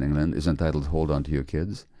published in England is entitled "Hold On to Your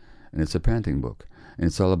Kids." And it's a parenting book. And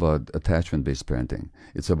it's all about attachment-based parenting.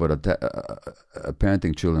 It's about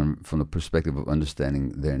parenting children from the perspective of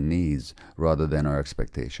understanding their needs rather than our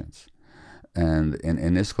expectations. And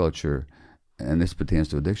in this culture, and this pertains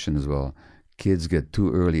to addiction as well, kids get too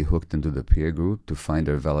early hooked into the peer group to find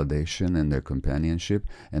their validation and their companionship.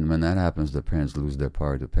 And when that happens, the parents lose their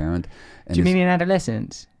power to parent. And do you mean in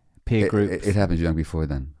adolescence? Peer groups? It happens young before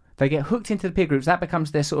then. They get hooked into the peer groups. That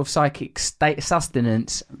becomes their sort of psychic state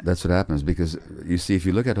sustenance. That's what happens because, you see, if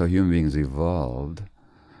you look at how human beings evolved,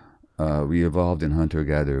 we evolved in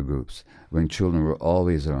hunter-gatherer groups when children were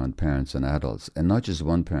always around parents and adults, and not just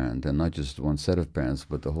one parent and not just one set of parents,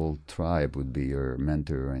 but the whole tribe would be your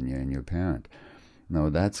mentor and your parent. Now,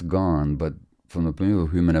 that's gone, but from the point of view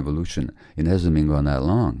of human evolution, it hasn't been gone that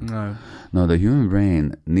long. No. Now, the human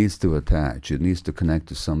brain needs to attach. It needs to connect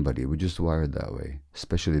to somebody. We're just wired that way,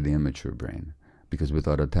 especially the immature brain, because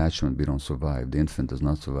without attachment, we don't survive. The infant does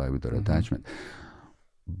not survive without attachment.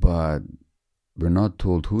 But we're not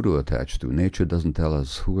told who to attach to. Nature doesn't tell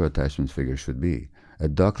us who our attachment figure should be. A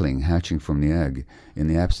duckling hatching from the egg, in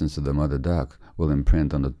the absence of the mother duck, will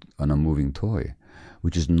imprint on a moving toy,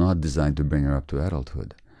 which is not designed to bring her up to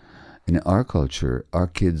adulthood. In our culture, our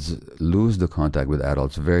kids lose the contact with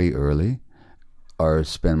adults very early, or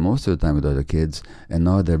spend most of the time with other kids, and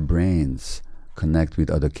now their brains connect with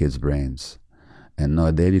other kids' brains. And now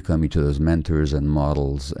they become each other's mentors and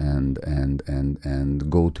models and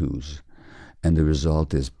go-tos. And the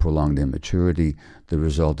result is prolonged immaturity. The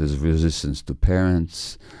result is resistance to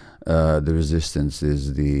parents. The resistance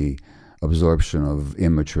is the absorption of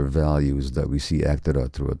immature values that we see acted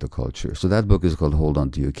out throughout the culture. So that book is called Hold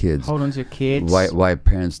On to Your Kids. Hold On to Your Kids. Why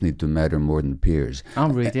parents need to matter more than peers.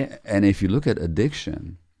 I'll read it. And if you look at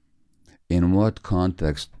addiction, in what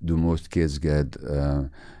context do most kids get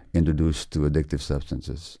introduced to addictive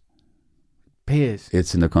substances? Peers.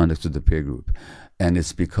 It's in the context of the peer group. And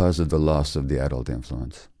it's because of the loss of the adult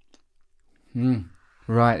influence.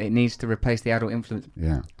 Right, it needs to replace the adult influence.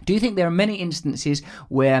 Yeah. Do you think there are many instances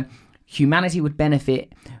where humanity would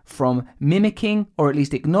benefit from mimicking or at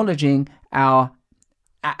least acknowledging our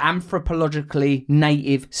anthropologically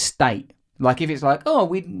native state? Like if it's like, oh,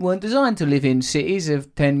 we weren't designed to live in cities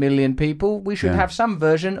of 10 million people, we should have some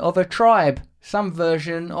version of a tribe, some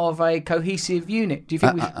version of a cohesive unit. Do you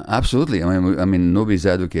think we should? Absolutely. I mean, nobody's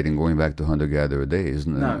advocating going back to hunter-gatherer days,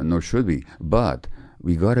 nor should we. But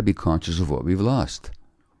we got to be conscious of what we've lost.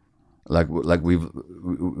 Like we've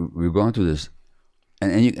gone through this,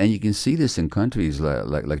 and you can see this in countries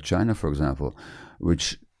like China, for example,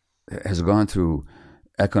 which has gone through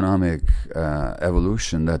economic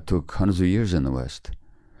evolution that took hundreds of years in the West,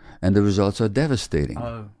 and the results are devastating.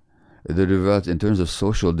 The results in terms of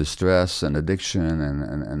social distress and addiction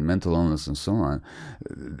and mental illness and so on,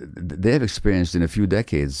 they have experienced in a few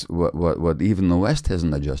decades what even the West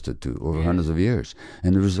hasn't adjusted to over hundreds of years,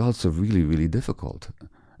 and the results are really, really difficult.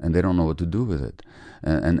 And they don't know what to do with it.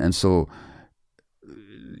 And so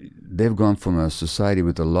they've gone from a society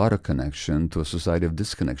with a lot of connection to a society of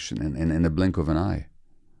disconnection in the blink of an eye.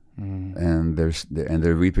 And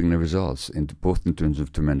they're reaping the results, both in terms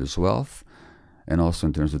of tremendous wealth and also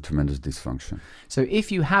in terms of tremendous dysfunction. So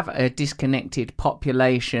if you have a disconnected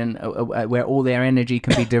population where all their energy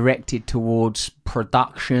can be directed towards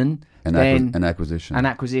production... An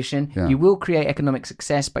acquisition. You will create economic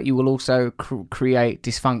success, but you will also create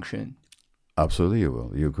dysfunction. Absolutely, you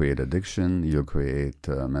will. You'll create addiction. You'll create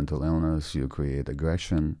mental illness. You'll create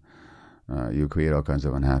aggression. You'll create all kinds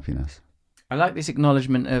of unhappiness. I like this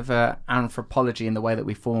acknowledgement of anthropology in the way that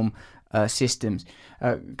we form systems.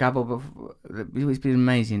 Gabor, it's been an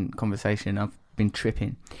amazing conversation. I've been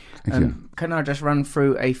tripping. Can I just run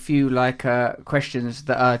through a few questions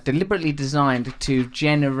that are deliberately designed to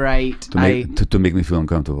generate to make me feel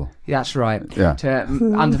uncomfortable? That's right. Yeah.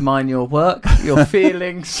 To undermine your work, your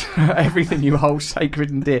feelings, everything you hold sacred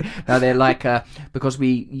and dear. Now they're because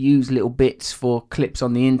we use little bits for clips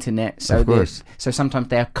on the internet, so sometimes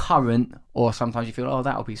they're current, or sometimes you feel, oh,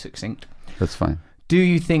 that'll be succinct. That's fine. Do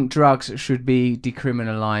you think drugs should be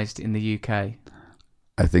decriminalised in the UK?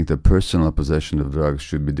 I think the personal possession of drugs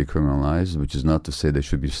should be decriminalized, which is not to say they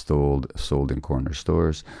should be sold in corner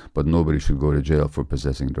stores, but nobody should go to jail for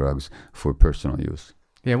possessing drugs for personal use.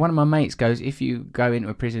 Yeah, one of my mates goes, if you go into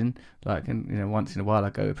a prison, once in a while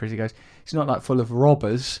I go to a prison, he goes, it's not full of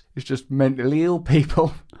robbers, it's just mentally ill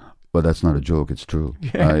people. Well, that's not a joke, it's true.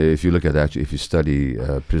 Yeah. If you look at if you study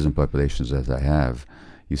prison populations as I have,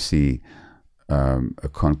 you see a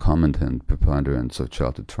concomitant preponderance of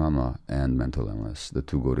childhood trauma and mental illness. The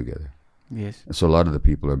two go together. Yes. So a lot of the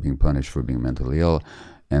people are being punished for being mentally ill,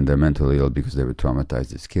 and they're mentally ill because they were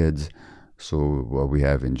traumatized as kids. So what we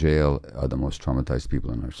have in jail are the most traumatized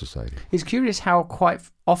people in our society. It's curious how quite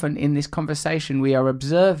often in this conversation we are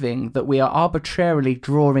observing that we are arbitrarily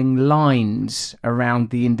drawing lines around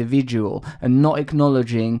the individual and not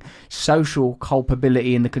acknowledging social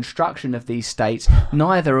culpability in the construction of these states.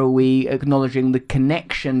 Neither are we acknowledging the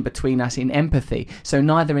connection between us in empathy. So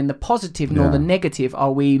neither in the positive nor the negative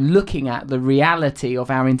are we looking at the reality of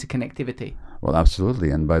our interconnectivity. Well,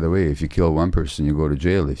 absolutely. And by the way, if you kill one person, you go to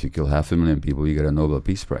jail. If you kill 500,000 people, you get a Nobel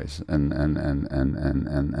Peace Prize, and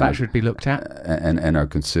that should be looked at, and are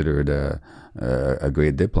considered a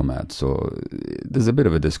great diplomat. So there's a bit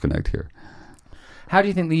of a disconnect here. How do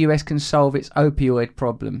you think the US can solve its opioid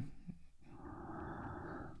problem?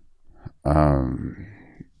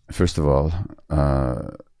 First of all,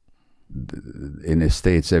 in the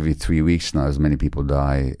States, every 3 weeks now, as many people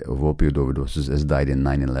die of opioid overdoses as died in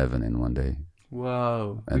 9/11 in one day.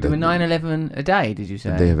 Whoa. We're doing 9/11 a day, did you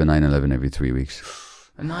say? They have a 9/11 every 3 weeks.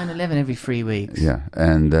 A 9/11 every 3 weeks. Yeah,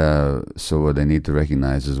 and so what they need to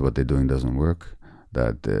recognize is what they're doing doesn't work,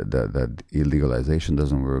 that illegalization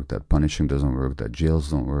doesn't work, that punishing doesn't work, that jails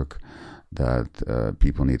don't work, that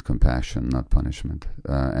people need compassion, not punishment,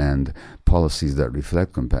 and policies that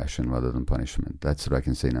reflect compassion rather than punishment. That's what I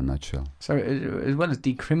can say in a nutshell. So as well as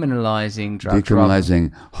decriminalizing drugs...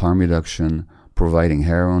 Decriminalizing harm reduction, providing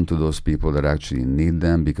heroin to those people that actually need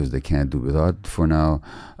them because they can't do without for now,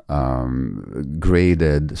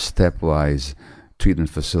 graded, stepwise treatment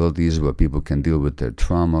facilities where people can deal with their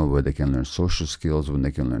trauma, where they can learn social skills, when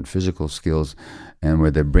they can learn physical skills, and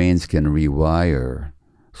where their brains can rewire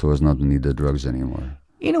so as not to need the drugs anymore.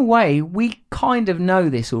 In a way, we kind of know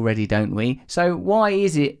this already, don't we? So why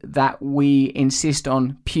is it that we insist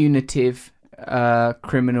on punitive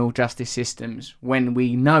criminal justice systems when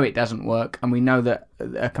we know it doesn't work and we know that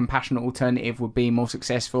a compassionate alternative would be more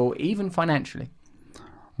successful, even financially?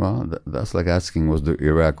 Well, that's like asking, was the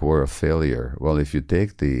Iraq War a failure? Well, if you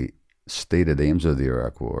take the stated aims of the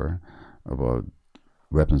Iraq War about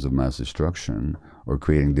weapons of mass destruction or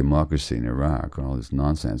creating democracy in Iraq and all this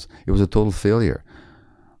nonsense, it was a total failure.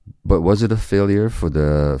 But was it a failure for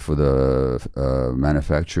the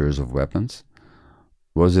manufacturers of weapons?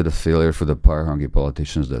 Was it a failure for the power-hungry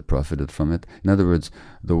politicians that profited from it? In other words,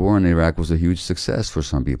 the war in Iraq was a huge success for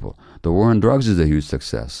some people. The war on drugs is a huge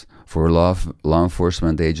success for law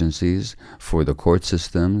enforcement agencies, for the court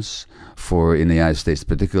systems, for, in the United States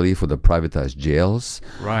particularly, for the privatized jails.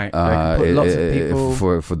 Right. Lots of people...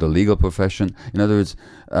 For the legal profession. In other words,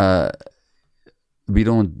 we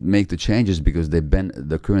don't make the changes because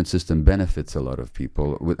the current system benefits a lot of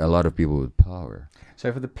people with power.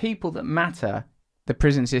 So for the people that matter, the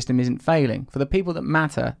prison system isn't failing. For the people that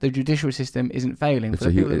matter, the judicial system isn't failing. For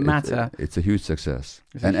the people that matter... It's a huge success.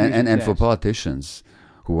 And for politicians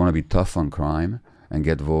who want to be tough on crime and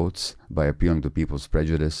get votes by appealing to people's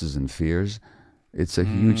prejudices and fears, it's a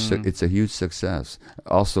huge success.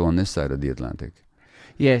 Also on this side of the Atlantic.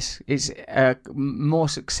 Yes, it's a more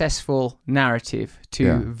successful narrative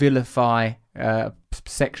to vilify a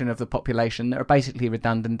section of the population that are basically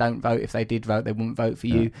redundant, don't vote. If they did vote, they wouldn't vote for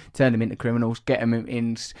you. Turn them into criminals, get them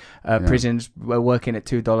in prisons, working at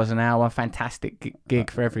 $2 an hour. Fantastic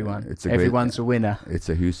gig for everyone. Everyone's a winner. It's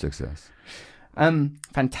a huge success.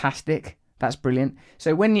 Fantastic. That's brilliant.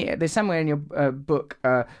 So there's somewhere in your book,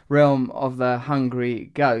 Realm of the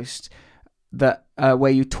Hungry Ghost, that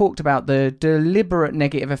where you talked about the deliberate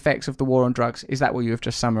negative effects of the war on drugs. Is that what you have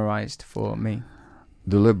just summarized for me?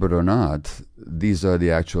 Deliberate or not, these are the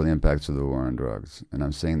actual impacts of the war on drugs. And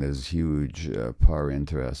I'm saying there's huge power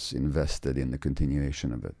interests invested in the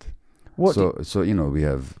continuation of it. So we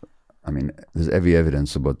have, there's every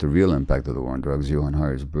evidence about the real impact of the war on drugs. Johan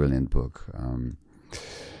Har's brilliant book.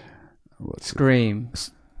 Scream.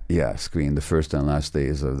 Screen, the first and last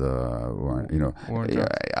days of the war. All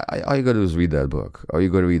you got to do is read that book. Or you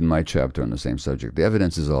got to read my chapter on the same subject. The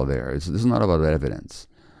evidence is all there. This is not about evidence.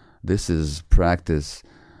 This is practice.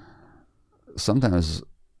 Sometimes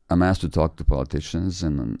I'm asked to talk to politicians,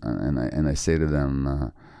 and I say to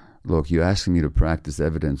them, look, you're asking me to practice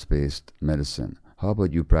evidence-based medicine. How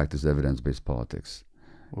about you practice evidence-based politics?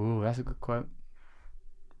 Ooh, that's a good quote.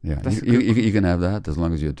 Yeah, you can have that as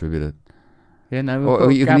long as you attribute it. Yeah, no,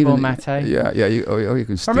 we've got Gabor Maté. You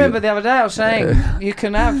can steal. I remember the other day I was saying you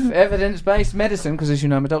can have evidence-based medicine, because as you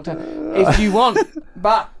know I'm a doctor, if you want,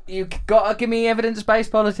 but you got to give me evidence-based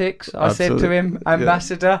politics. I said to him,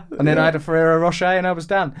 ambassador, and then I had a Ferrero Rocher and I was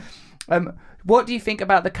done. What do you think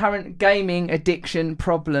about the current gaming addiction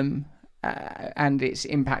problem and its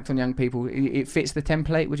impact on young people? It fits the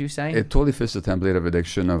template, would you say? It totally fits the template of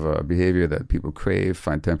addiction, of a behavior that people crave,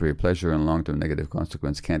 find temporary pleasure, and long-term negative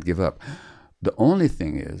consequence, can't give up. The only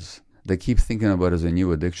thing is, they keep thinking about it as a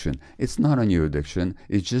new addiction. It's not a new addiction.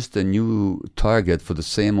 It's just a new target for the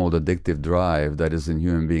same old addictive drive that is in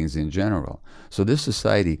human beings in general. So this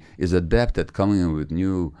society is adept at coming in with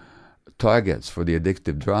new targets for the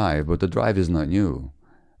addictive drive, but the drive is not new.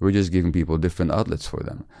 We're just giving people different outlets for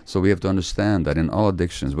them. So we have to understand that in all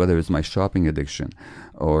addictions, whether it's my shopping addiction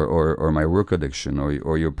or my work addiction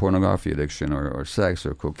or your pornography addiction or sex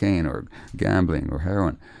or cocaine or gambling or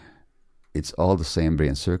heroin, it's all the same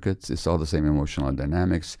brain circuits, it's all the same emotional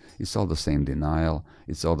dynamics, it's all the same denial,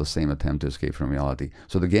 it's all the same attempt to escape from reality.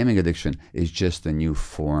 So the gaming addiction is just a new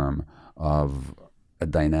form of a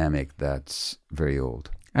dynamic that's very old.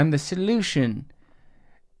 And the solution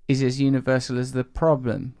is as universal as the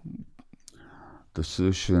problem. The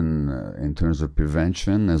solution in terms of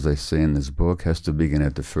prevention, as I say in this book, has to begin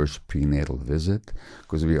at the first prenatal visit,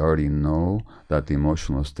 because we already know that the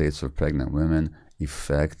emotional states of pregnant women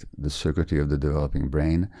affect the circuitry of the developing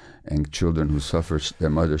brain, and children who suffer their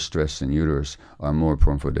mother's stress in uterus are more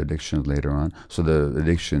prone for the addiction later on. So the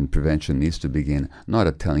addiction prevention needs to begin not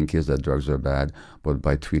at telling kids that drugs are bad, but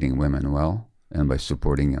by treating women well and by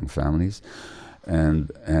supporting young families. And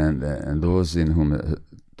those in whom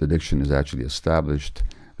the addiction is actually established,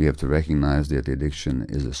 we have to recognize that the addiction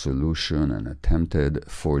is a solution, an attempted,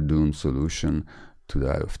 foredoomed solution to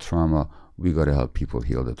that of trauma. We got to help people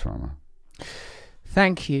heal the trauma.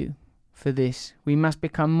 Thank you for this. We must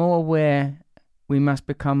become more aware. We must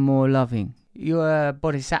become more loving. You're a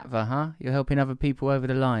bodhisattva, huh? You're helping other people over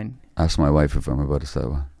the line. Ask my wife if I'm a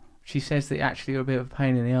bodhisattva. She says that actually you're a bit of a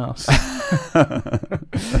pain in the arse.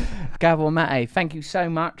 Gabor Maté, thank you so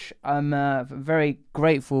much. I'm very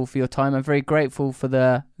grateful for your time. I'm very grateful for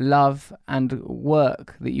the love and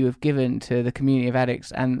work that you have given to the community of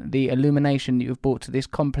addicts and the illumination that you have brought to this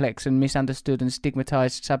complex and misunderstood and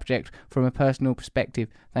stigmatized subject from a personal perspective.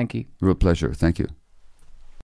 Thank you. Real pleasure. Thank you.